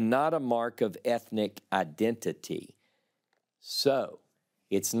and not a mark of ethnic identity. So,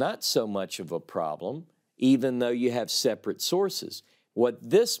 it's not so much of a problem, even though you have separate sources. What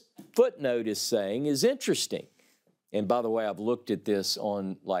this footnote is saying is interesting. And by the way, I've looked at this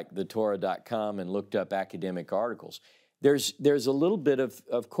on like thetorah.com and looked up academic articles. There's a little bit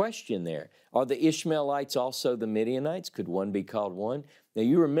of question there. Are the Ishmaelites also the Midianites? Could one be called one? Now,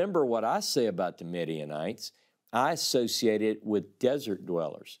 you remember what I say about the Midianites. I associate it with desert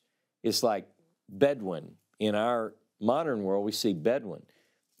dwellers. It's like Bedouin. In our modern world, we see Bedouin.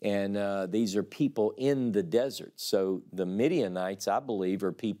 And these are people in the desert. So the Midianites, I believe,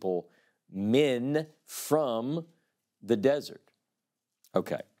 are men from the desert.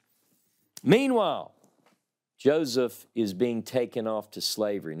 Okay. Meanwhile, Joseph is being taken off to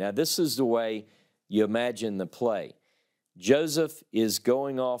slavery. Now, this is the way you imagine the play. Joseph is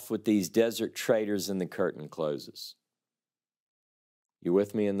going off with these desert traders and the curtain closes. You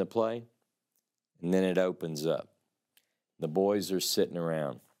with me in the play? And then it opens up. The boys are sitting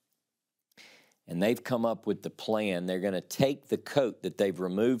around. And they've come up with the plan. They're going to take the coat that they've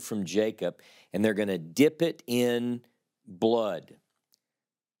removed from Jacob and they're going to dip it in blood,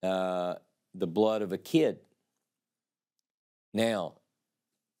 the blood of a kid. Now,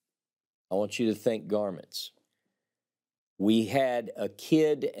 I want you to think garments. We had a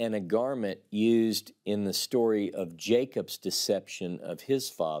kid and a garment used in the story of Jacob's deception of his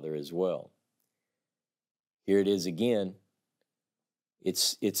father as well. Here it is again.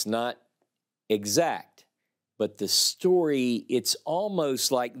 It's not exact, but the story, it's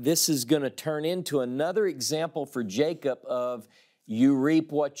almost like this is going to turn into another example for Jacob of you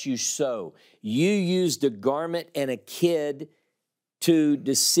reap what you sow. You used a garment and a kid to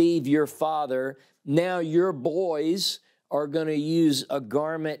deceive your father. Now your boys are going to use a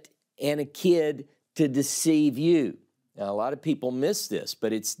garment and a kid to deceive you. Now, a lot of people miss this,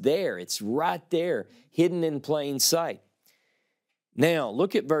 but it's there. It's right there, hidden in plain sight. Now,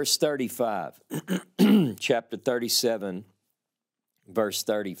 look at verse 35, chapter 37, verse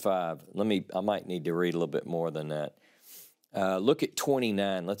 35. I might need to read a little bit more than that. Look at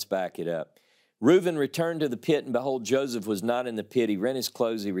 29. Let's back it up. Reuben returned to the pit, and behold, Joseph was not in the pit. He rent his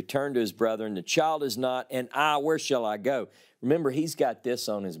clothes. He returned to his brethren. The child is not, and where shall I go? Remember, he's got this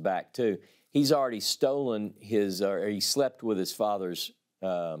on his back too. He's already stolen he slept with his father's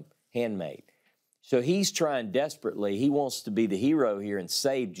handmaid. So he's trying desperately. He wants to be the hero here and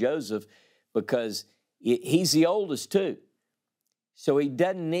save Joseph because he's the oldest too. So he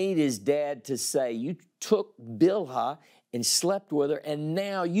doesn't need his dad to say, you took Bilhah and slept with her, and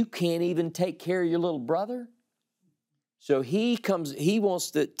now you can't even take care of your little brother? So he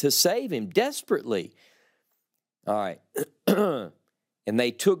wants to save him desperately. All right. And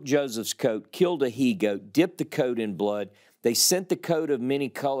they took Joseph's coat, killed a he-goat, dipped the coat in blood. They sent the coat of many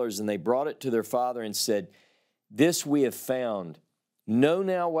colors, and they brought it to their father and said, this we have found. Know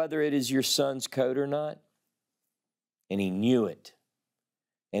now whether it is your son's coat or not. And he knew it.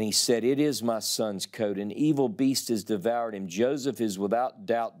 And he said, it is my son's coat. An evil beast has devoured him. Joseph is without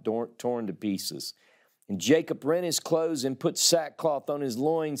doubt torn to pieces. And Jacob rent his clothes and put sackcloth on his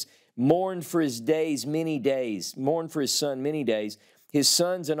loins, mourned for his days, many days, mourned for his son many days. His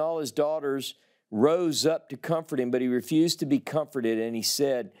sons and all his daughters rose up to comfort him, but he refused to be comforted. And he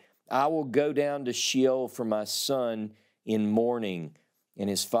said, I will go down to Sheol for my son in mourning. And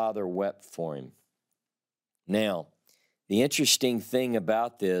his father wept for him. Now, the interesting thing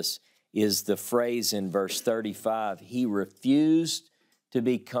about this is the phrase in verse 35, he refused to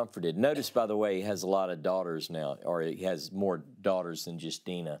be comforted. Notice, by the way, he has a lot of daughters now, or he has more daughters than just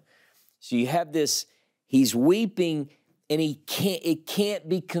Dinah. So you have this, he's weeping, and it can't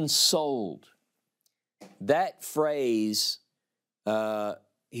be consoled. That phrase,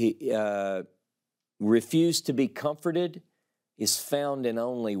 he refused to be comforted, is found in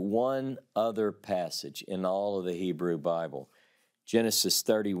only one other passage in all of the Hebrew Bible.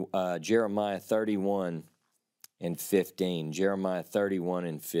 Jeremiah 31 and 15. Jeremiah 31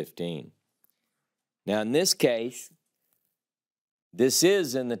 and 15. Now, in this case, this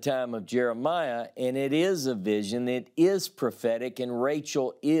is in the time of Jeremiah, and it is a vision. It is prophetic, and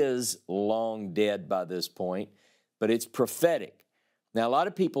Rachel is long dead by this point, but it's prophetic. Now, a lot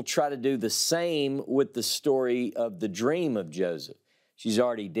of people try to do the same with the story of the dream of Joseph. She's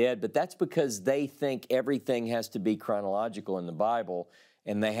already dead, but that's because they think everything has to be chronological in the Bible,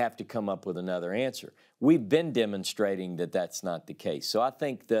 and they have to come up with another answer. We've been demonstrating that that's not the case. So I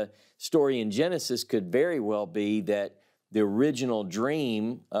think the story in Genesis could very well be that the original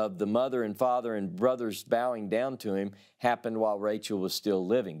dream of the mother and father and brothers bowing down to him happened while Rachel was still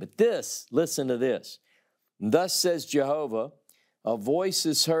living. But this, listen to this. Thus says Jehovah, a voice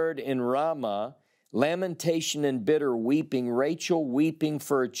is heard in Ramah, lamentation and bitter weeping, Rachel weeping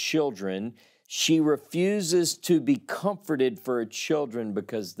for her children. She refuses to be comforted for her children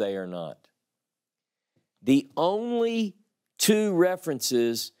because they are not. The only two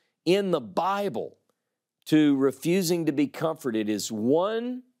references in the Bible to refusing to be comforted is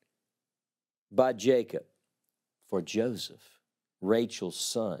one by Jacob for Joseph, Rachel's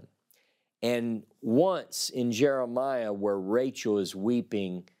son, and once in Jeremiah where Rachel is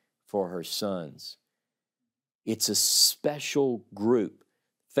weeping for her sons. It's a special group,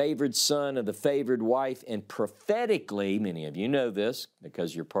 favored son of the favored wife, and prophetically, many of you know this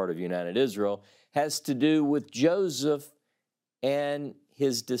because you're part of United Israel, has to do with Joseph and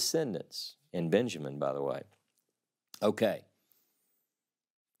his descendants. And Benjamin, by the way. Okay.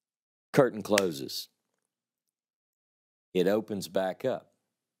 Curtain closes. It opens back up.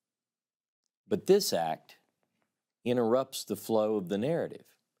 But this act interrupts the flow of the narrative.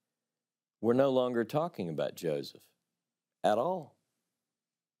 We're no longer talking about Joseph at all.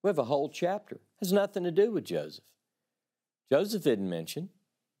 We have a whole chapter. It has nothing to do with Joseph. Joseph isn't mentioned.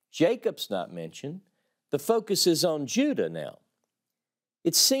 Jacob's not mentioned. The focus is on Judah now.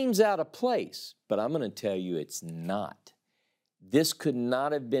 It seems out of place, but I'm going to tell you it's not. This could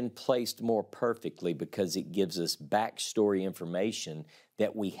not have been placed more perfectly because it gives us backstory information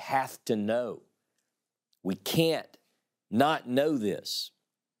that we have to know. We can't not know this.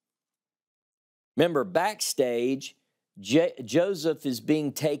 Remember, backstage, Joseph is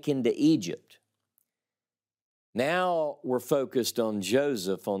being taken to Egypt. Now we're focused on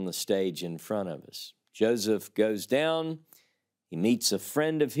Joseph on the stage in front of us. Joseph goes down. He meets a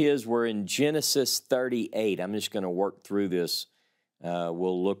friend of his. We're in Genesis 38. I'm just going to work through this.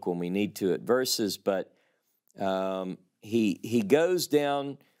 We'll look when we need to at verses, but he goes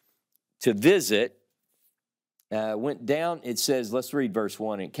down to visit. Went down, it says, let's read verse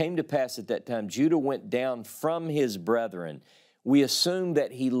 1. It came to pass at that time, Judah went down from his brethren. We assume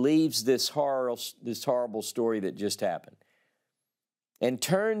that he leaves this horrible story that just happened, and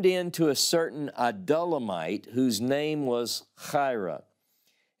turned into a certain Adulamite whose name was Hira.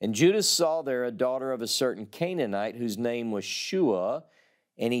 And Judah saw there a daughter of a certain Canaanite whose name was Shua,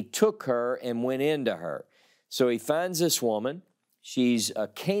 and he took her and went into her. So he finds this woman. She's a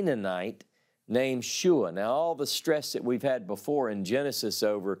Canaanite named Shua. Now, all the stress that we've had before in Genesis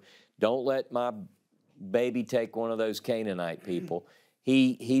over, don't let my baby take one of those Canaanite people.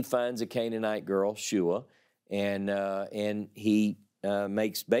 He finds a Canaanite girl, Shua, and he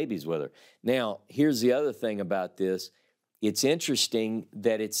makes babies with her. Now, here's the other thing about this. It's interesting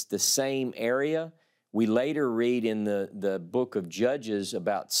that it's the same area. We later read in the book of Judges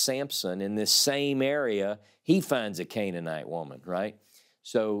about Samson. In this same area, he finds a Canaanite woman, right?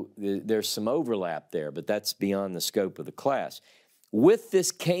 So there's some overlap there, but that's beyond the scope of the class. With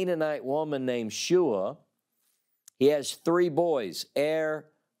this Canaanite woman named Shua, he has 3 boys,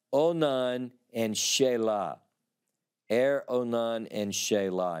 Onan, and Shelah. Onan, and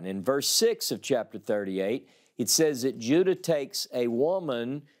Shelah. And in verse 6 of chapter 38, it says that Judah takes a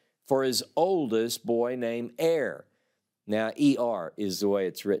woman for his oldest boy named Now, E-R is the way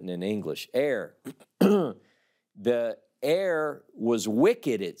it's written in English. The was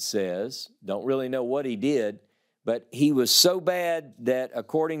wicked, it says. Don't really know what he did, but he was so bad that,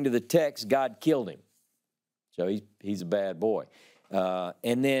 according to the text, God killed him. So he's a bad boy.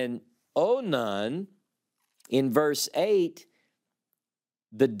 And then Onan, in verse 8,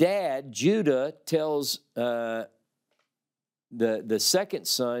 the dad, Judah, tells the second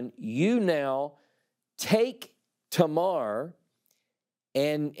son, you now take Tamar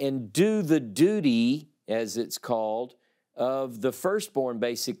and do the duty, as it's called, of the firstborn,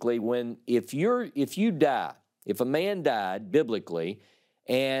 basically, if you die, if a man died biblically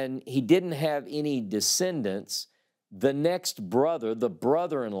and he didn't have any descendants, the next brother, the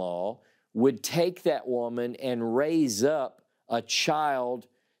brother-in-law, would take that woman and raise up a child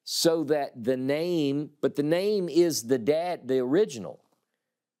so that the name is the dad, the original.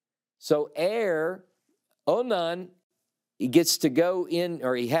 So Onan, he gets to go in,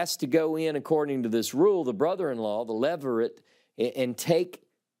 or he has to go in according to this rule, the brother-in-law, the Levirate, and take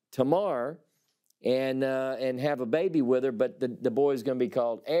Tamar and have a baby with her, but the boy's going to be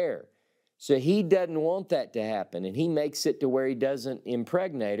called So he doesn't want that to happen, and he makes it to where he doesn't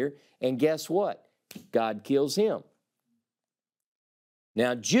impregnate her, and guess what? God kills him.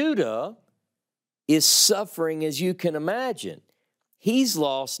 Now, Judah is suffering, as you can imagine. He's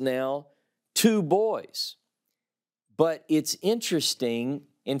lost now 2 boys. But it's interesting.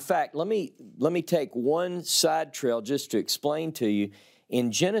 In fact, let me take one side trail just to explain to you.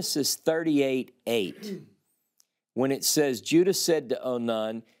 In Genesis 38:8, when it says, Judah said to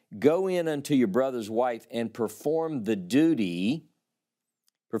Onan, go in unto your brother's wife and perform the duty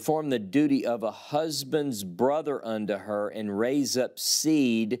of a husband's brother unto her, and raise up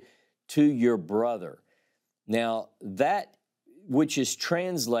seed to your brother. Now, that which is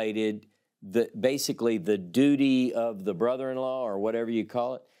translated basically the duty of the brother-in-law, or whatever you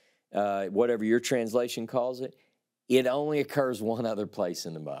call it, whatever your translation calls it, it only occurs one other place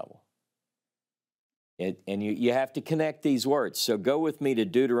in the Bible. And you have to connect these words. So go with me to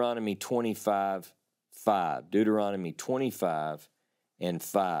Deuteronomy 25:5. Deuteronomy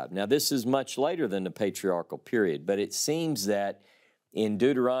 25:5. Now, this is much later than the patriarchal period, but it seems that in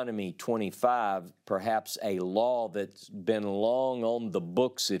Deuteronomy 25, perhaps a law that's been long on the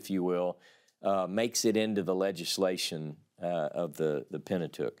books, if you will, makes it into the legislation of the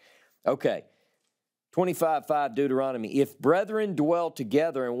Pentateuch. Okay, 25:5 Deuteronomy. If brethren dwell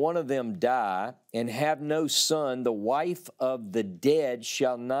together and one of them die and have no son, the wife of the dead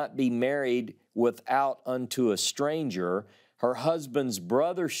shall not be married without unto a stranger. Her husband's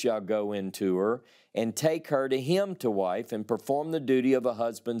brother shall go into her and take her to him to wife and perform the duty of a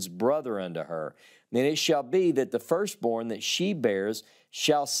husband's brother unto her. And it shall be that the firstborn that she bears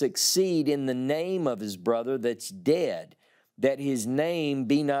shall succeed in the name of his brother that's dead, that his name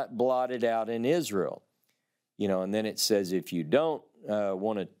be not blotted out in Israel. You know, and then it says if you don't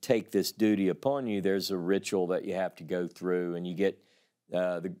want to take this duty upon you, there's a ritual that you have to go through, and you get,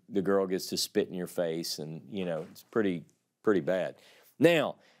 the girl gets to spit in your face, and, you know, it's pretty bad.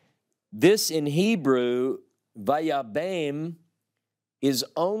 Now, this in Hebrew, vayabem, is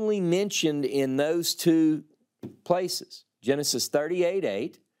only mentioned in those two places, Genesis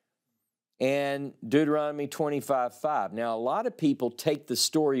 38:8 and Deuteronomy 25:5. Now, a lot of people take the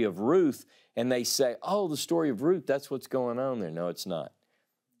story of Ruth and they say, oh, the story of Ruth, that's what's going on there. No, it's not.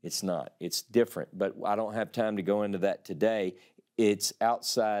 It's not. It's different, but I don't have time to go into that today. It's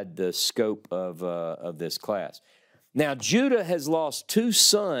outside the scope of this class. Now, Judah has lost two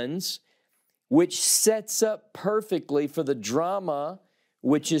sons, which sets up perfectly for the drama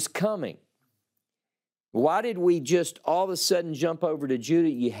which is coming. Why did we just all of a sudden jump over to Judah?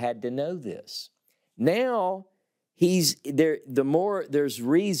 You had to know this. Now, he's there. The more there's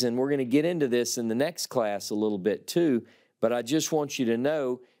reason, we're going to get into this in the next class a little bit too, but I just want you to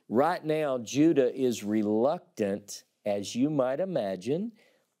know, right now, Judah is reluctant, as you might imagine,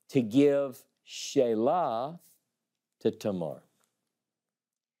 to give Shelah to Tamar.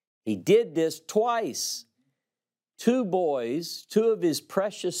 He did this twice. Two boys, two of his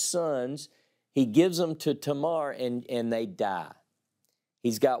precious sons, he gives them to Tamar and they die.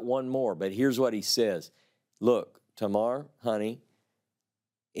 He's got one more, but here's what he says. Look, Tamar, honey,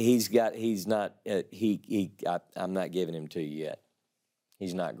 I'm not giving him to you yet.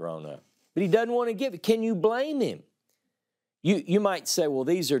 He's not grown up. But he doesn't want to give it. Can you blame him? You might say, well,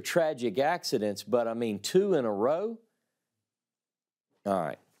 these are tragic accidents, but I mean, two in a row? All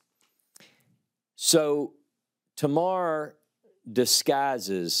right. So Tamar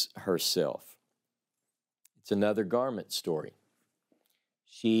disguises herself. It's another garment story.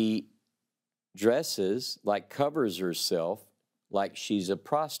 She dresses, covers herself like she's a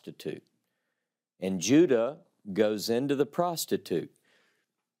prostitute. And Judah goes into the prostitute.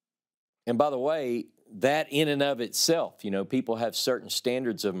 And by the way, that in and of itself, you know, people have certain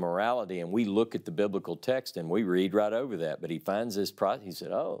standards of morality, and we look at the biblical text and we read right over that. But he finds this he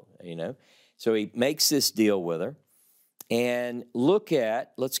said, oh, you know. So he makes this deal with her. And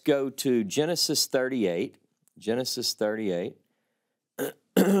let's go to Genesis 38. Genesis 38.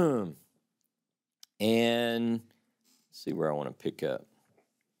 And let's see where I want to pick up.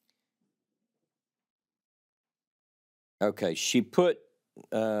 Okay, she put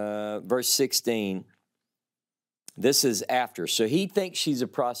verse 16. This is after. So he thinks she's a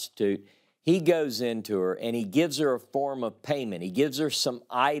prostitute. He goes into her and he gives her a form of payment. He gives her some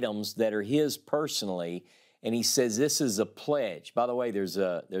items that are his personally, and he says this is a pledge. By the way, there's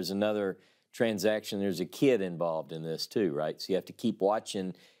another transaction. There's a kid involved in this too, right? So you have to keep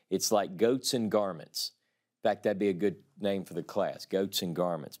watching. It's like goats and garments. In fact, that'd be a good name for the class, goats and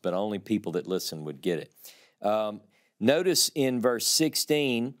garments, but only people that listen would get it. Notice in verse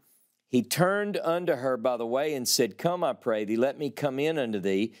 16, he turned unto her by the way and said, come, I pray thee, let me come in unto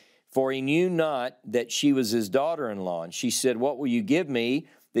thee. For he knew not that she was his daughter-in-law. And she said, what will you give me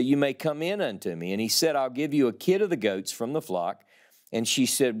that you may come in unto me? And he said, I'll give you a kid of the goats from the flock. And she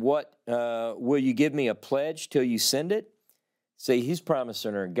said, what, will you give me a pledge till you send it? See, he's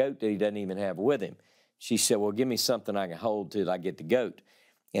promising her a goat that he doesn't even have with him. She said, well, give me something I can hold till I get the goat.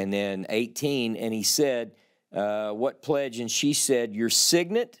 And then 18, and he said, what pledge? And she said, your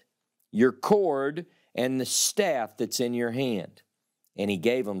signet, your cord, and the staff that's in your hand. And he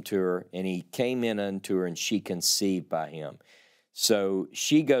gave them to her, and he came in unto her, and she conceived by him. So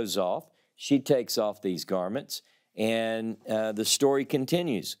she goes off. She takes off these garments, and the story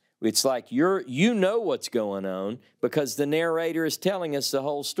continues. It's like you know what's going on because the narrator is telling us the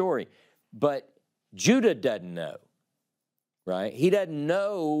whole story. But Judah doesn't know, right? He doesn't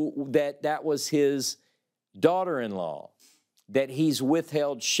know that that was his daughter-in-law that he's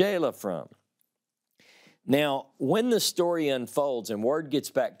withheld Shelah from. Now, when the story unfolds and word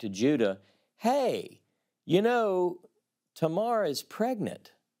gets back to Judah, hey, you know, Tamar is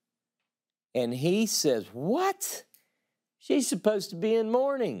pregnant. And he says, what? She's supposed to be in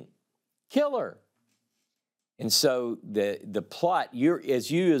mourning. Kill her. And so the plot, as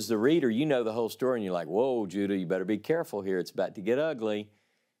the reader, you know the whole story, and you're like, whoa, Judah, you better be careful here. It's about to get ugly.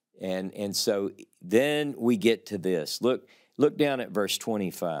 And so then we get to this. Look down at verse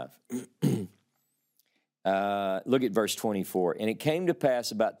 25. Look at verse 24. And it came to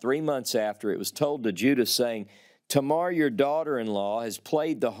pass about 3 months after, it was told to Judah, saying, Tamar, your daughter-in-law, has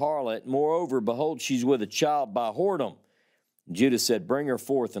played the harlot. Moreover, behold, she's with a child by whoredom. Judah said, bring her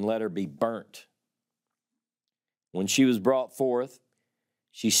forth and let her be burnt. When she was brought forth,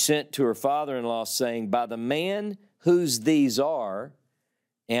 she sent to her father-in-law, saying, by the man whose these are,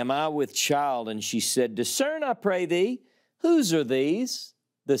 am I with child? And she said, discern, I pray thee, whose are these?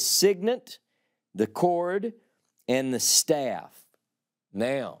 The signet, the cord, and the staff.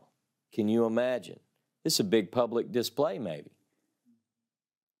 Now, can you imagine? This is a big public display, maybe.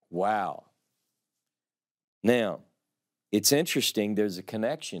 Wow. Now, it's interesting, there's a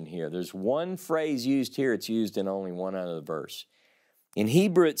connection here. There's one phrase used here, it's used in only one out of the verse. In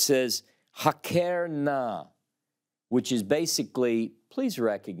Hebrew, it says, haker na, which is basically, please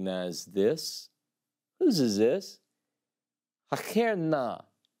recognize this. Whose is this? Haker na.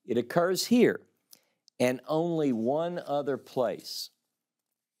 It occurs here and only one other place.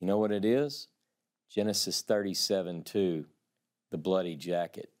 You know what it is? Genesis 37:2, the bloody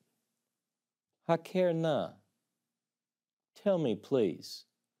jacket. Haker na. Tell me, please,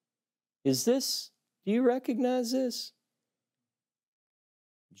 do you recognize this?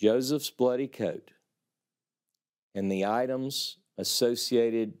 Joseph's bloody coat and the items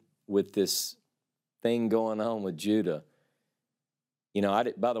associated with this thing going on with Judah. You know,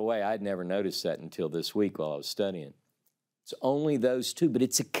 by the way, I'd never noticed that until this week while I was studying. It's only those two, but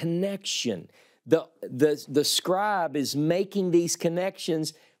it's a connection. The scribe is making these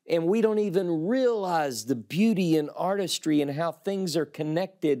connections, and we don't even realize the beauty and artistry and how things are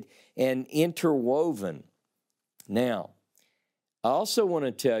connected and interwoven. Now, I also want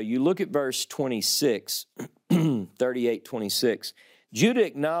to tell you, look at verse 26, 38:26. Judah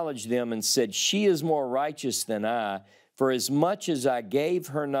acknowledged them and said, she is more righteous than I, for as much as I gave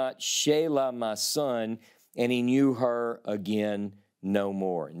her not Shelah my son, and he knew her again no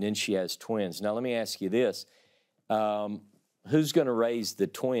more. And then she has twins. Now let me ask you this. Who's going to raise the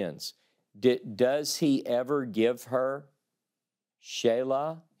twins? Does he ever give her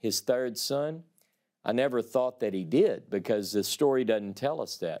Shelah, his third son? I never thought that he did because the story doesn't tell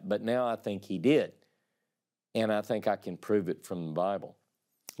us that. But now I think he did. And I think I can prove it from the Bible.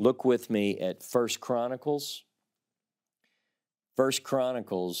 Look with me at 1 Chronicles. 1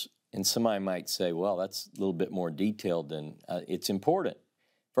 Chronicles, and somebody might say, well, that's a little bit more detailed than, it's important.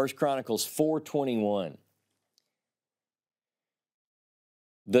 1 Chronicles 4:21.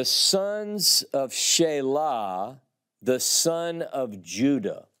 The sons of Shelah, the son of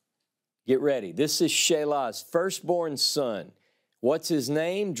Judah. Get ready. This is Shelah's firstborn son. What's his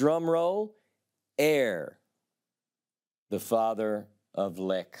name? Drum roll. The father of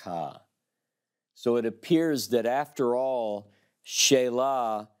Lekah. So it appears that after all,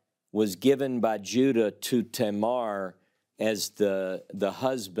 Shelah was given by Judah to Tamar as the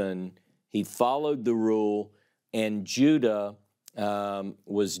husband. He followed the rule, and Judah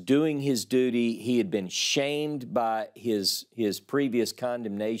was doing his duty. He had been shamed by his previous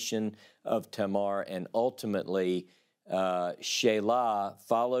condemnation of Tamar, and ultimately Shelah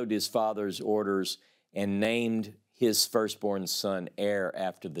followed his father's orders and named his firstborn son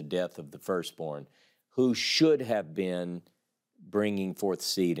after the death of the firstborn, who should have been bringing forth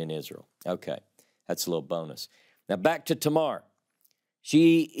seed in Israel. Okay, that's a little bonus. Now back to Tamar.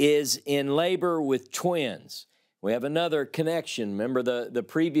 She is in labor with twins. We have another connection. Remember the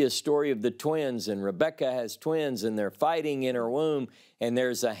previous story of the twins, and Rebekah has twins, and they're fighting in her womb, and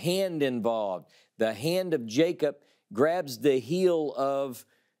there's a hand involved. The hand of Jacob grabs the heel of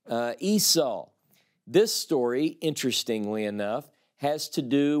Esau. This story, interestingly enough, has to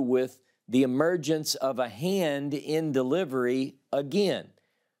do with the emergence of a hand in delivery again.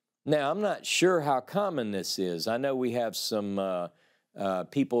 Now, I'm not sure how common this is. I know we have some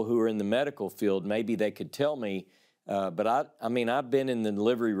people who are in the medical field. Maybe they could tell me, but I've been in the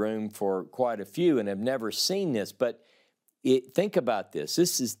delivery room for quite a few and have never seen this. But think about this.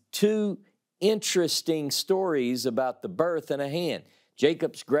 This is two interesting stories about the birth and a hand.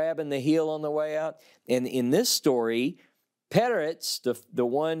 Jacob's grabbing the heel on the way out. And in this story, Peretz, the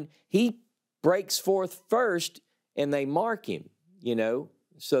one, he breaks forth first, and they mark him,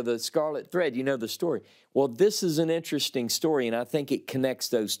 So the scarlet thread, you know the story. Well, this is an interesting story, and I think it connects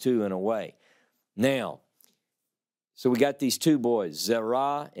those two in a way. Now, so we got these two boys,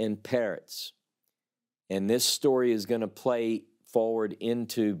 Zerah and Peretz. And this story is going to play forward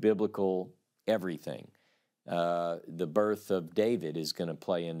into biblical everything. The birth of David is going to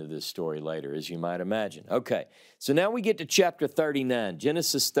play into this story later, as you might imagine. Okay, so now we get to chapter 39,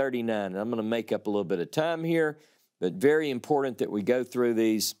 Genesis 39. And I'm going to make up a little bit of time here, but very important that we go through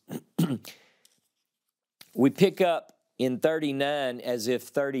these. We pick up in 39 as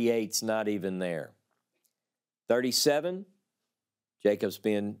if 38's not even there. 37, Joseph has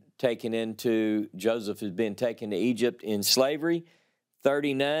been taken to Egypt in slavery.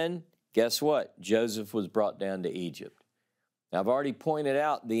 39, guess what? Joseph was brought down to Egypt. Now, I've already pointed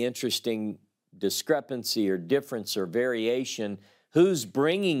out the interesting discrepancy or difference or variation. Who's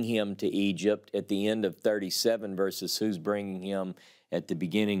bringing him to Egypt at the end of 37 versus who's bringing him at the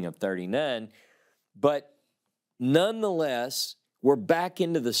beginning of 39. But nonetheless, we're back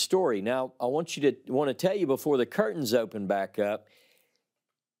into the story. Now, I want to tell you before the curtains open back up,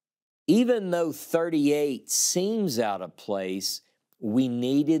 even though 38 seems out of place, we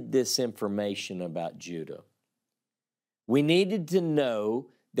needed this information about Judah. We needed to know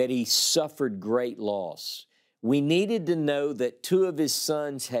that he suffered great loss. We needed to know that 2 of his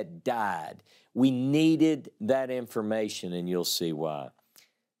sons had died. We needed that information, and you'll see why.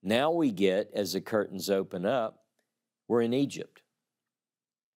 Now we get, as the curtains open up, we're in Egypt.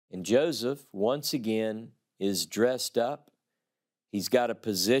 And Joseph, once again, is dressed up. He's got a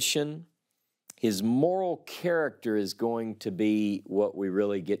position. His moral character is going to be what we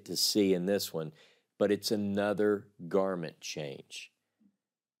really get to see in this one, but it's another garment change.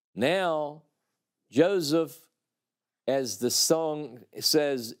 Now, Joseph, as the song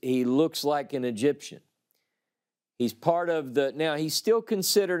says, he looks like an Egyptian. He's part of now he's still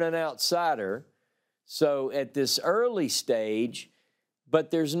considered an outsider, so at this early stage, but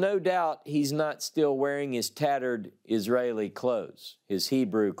there's no doubt he's not still wearing his tattered Israeli clothes, his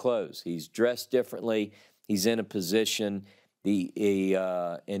Hebrew clothes. He's dressed differently. He's in a position.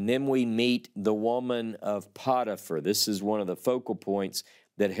 And then we meet the woman of Potiphar. This is one of the focal points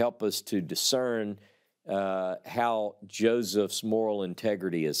that help us to discern how Joseph's moral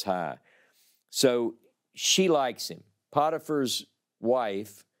integrity is high. So she likes him. Potiphar's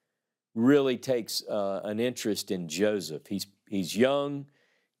wife really takes an interest in Joseph. He's young,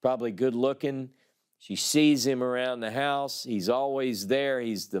 probably good looking. She sees him around the house. He's always there.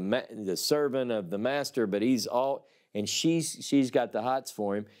 He's the servant of the master, but and she's got the hots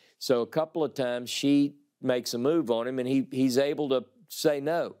for him. So a couple of times she makes a move on him, and he's able to say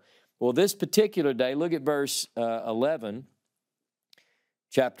no. Well, this particular day, look at verse 11,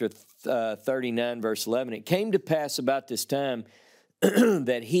 chapter 39, verse 11. It came to pass about this time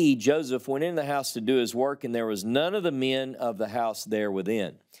that he, Joseph, went into the house to do his work, and there was none of the men of the house there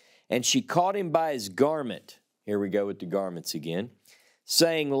within. And she caught him by his garment. Here we go with the garments again.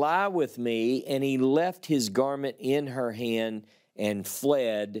 Saying, lie with me. And he left his garment in her hand and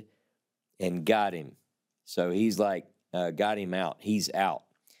fled and got him. So he's like, got him out. He's out.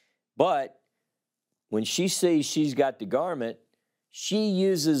 But when she sees she's got the garment, she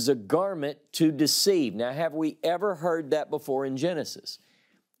uses a garment to deceive. Now, have we ever heard that before in Genesis?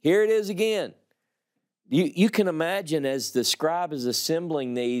 Here it is again. You can imagine as the scribe is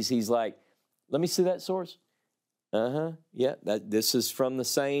assembling these, he's like, let me see that source. Yeah, this is from the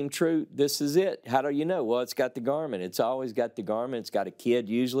same truth. This is it. How do you know? Well, it's got the garment. It's always got the garment. It's got a kid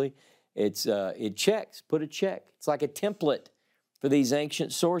usually. It checks. Put a check. It's like a template for these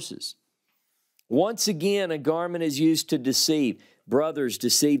ancient sources. Once again, a garment is used to deceive. Brothers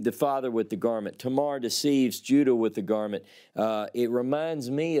deceive the father with the garment. Tamar deceives Judah with the garment. It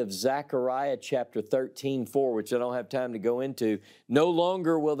reminds me of Zechariah chapter 13:4, which I don't have time to go into. No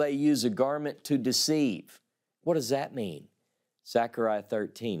longer will they use a garment to deceive. What does that mean? Zechariah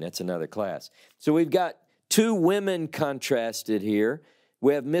 13, that's another class. So we've got 2 women contrasted here.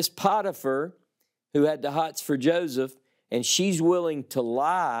 We have Miss Potiphar, who had the hots for Joseph, and she's willing to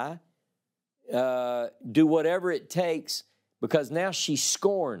lie, do whatever it takes, because now she's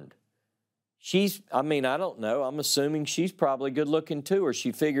scorned. I don't know. I'm assuming she's probably good looking too, or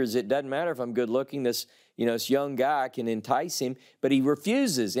she figures it doesn't matter if I'm good looking. This young guy can entice him, but he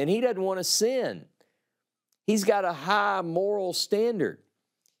refuses, and he doesn't want to sin. He's got a high moral standard.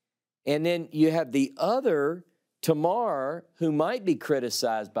 And then you have the other, Tamar, who might be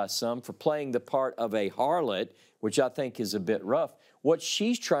criticized by some for playing the part of a harlot, which I think is a bit rough. What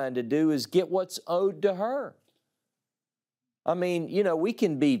she's trying to do is get what's owed to her. I mean, we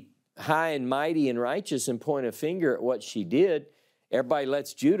can be high and mighty and righteous and point a finger at what she did. Everybody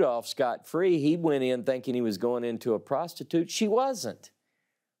lets Judah off scot-free. He went in thinking he was going into a prostitute. She wasn't.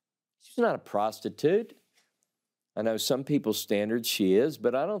 She's not a prostitute. I know some people's standards she is,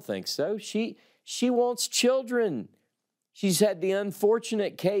 but I don't think so. She wants children. She's had the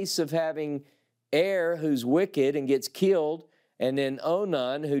unfortunate case of having Er, who's wicked and gets killed, and then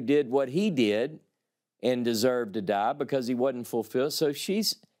Onan, who did what he did and deserved to die because he wasn't fulfilled. So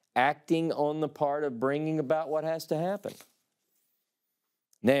she's acting on the part of bringing about what has to happen.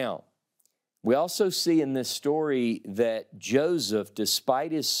 Now, we also see in this story that Joseph,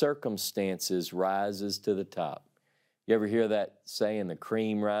 despite his circumstances, rises to the top. You ever hear that saying, the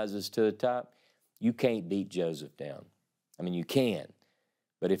cream rises to the top? You can't beat Joseph down. I mean, you can.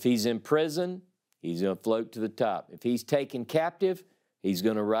 But if he's in prison, he's going to float to the top. If he's taken captive, he's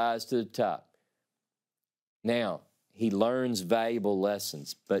going to rise to the top. Now, he learns valuable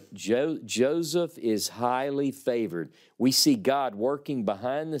lessons, but Joseph is highly favored. We see God working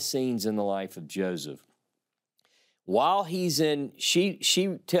behind the scenes in the life of Joseph. While he's in, she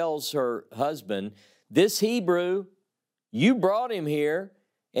tells her husband, this Hebrew, you brought him here,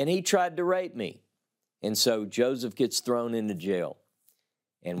 and he tried to rape me. And so Joseph gets thrown into jail.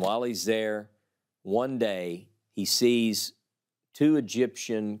 And while he's there, one day he sees 2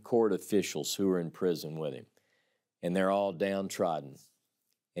 Egyptian court officials who are in prison with him. And they're all downtrodden.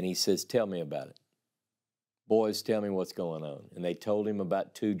 And he says, tell me about it. Boys, tell me what's going on. And they told him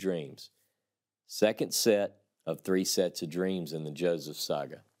about 2 dreams. Second set of 3 sets of dreams in the Joseph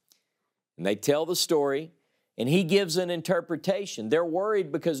saga. And they tell the story, and he gives an interpretation. They're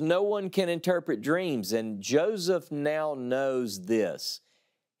worried because no one can interpret dreams. And Joseph now knows this.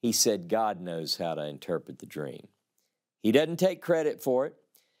 He said, God knows how to interpret the dream. He doesn't take credit for it.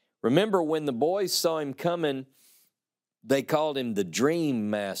 Remember, when the boys saw him coming, they called him the Dream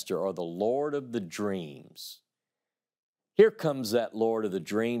Master, or the Lord of the Dreams. Here comes that Lord of the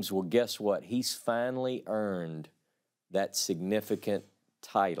Dreams. Well, guess what? He's finally earned that significant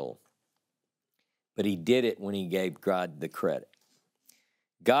title. But he did it when he gave God the credit.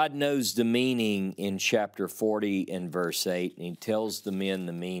 God knows the meaning in chapter 40 and verse 8, and he tells the men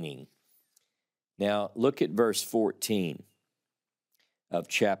the meaning. Now, look at verse 14 of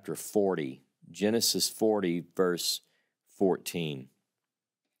chapter 40, Genesis 40, verse 14.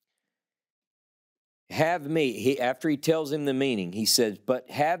 Have me, after he tells him the meaning, he says, but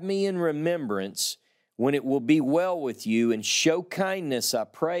have me in remembrance when it will be well with you, and show kindness, I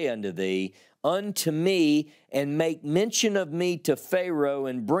pray unto thee, unto me, and make mention of me to Pharaoh,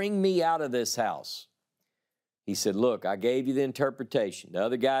 and bring me out of this house. He said, look, I gave you the interpretation. The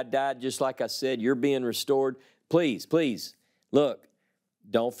other guy died just like I said. You're being restored. Please, please, look,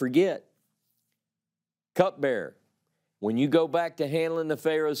 don't forget. Cupbearer, when you go back to handling the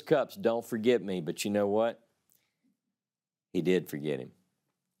Pharaoh's cups, don't forget me. But you know what? He did forget him.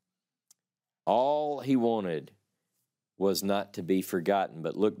 All he wanted was not to be forgotten.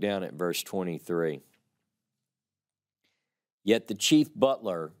 But look down at verse 23. Yet the chief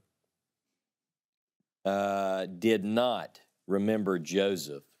butler did not remember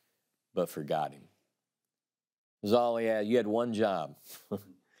Joseph, but forgot him. It was all he had. You had one job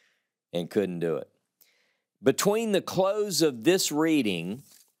and couldn't do it. Between the close of this reading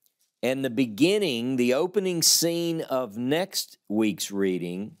and the beginning, the opening scene of next week's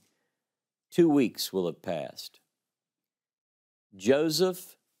reading, 2 weeks will have passed.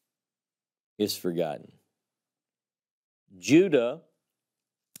 Joseph is forgotten. Judah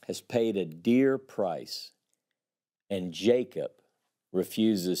has paid a dear price, and Jacob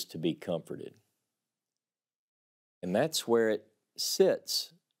refuses to be comforted. And that's where it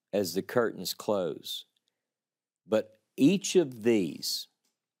sits as the curtains close. But each of these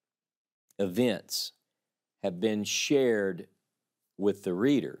events have been shared with the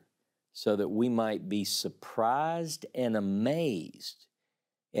reader so that we might be surprised and amazed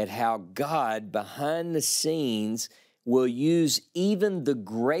at how God, behind the scenes, will use even the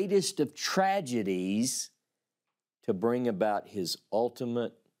greatest of tragedies to bring about his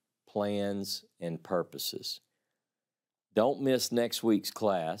ultimate plans and purposes. Don't miss next week's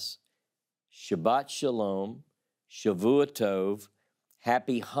class. Shabbat Shalom, Shavua Tov,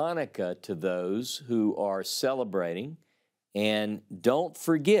 Happy Hanukkah to those who are celebrating. And don't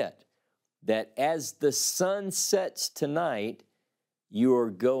forget that as the sun sets tonight, you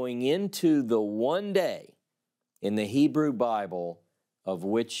are going into the one day in the Hebrew Bible of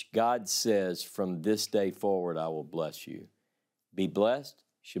which God says, from this day forward, I will bless you. Be blessed.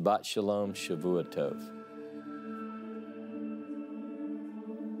 Shabbat Shalom, Shavua Tov.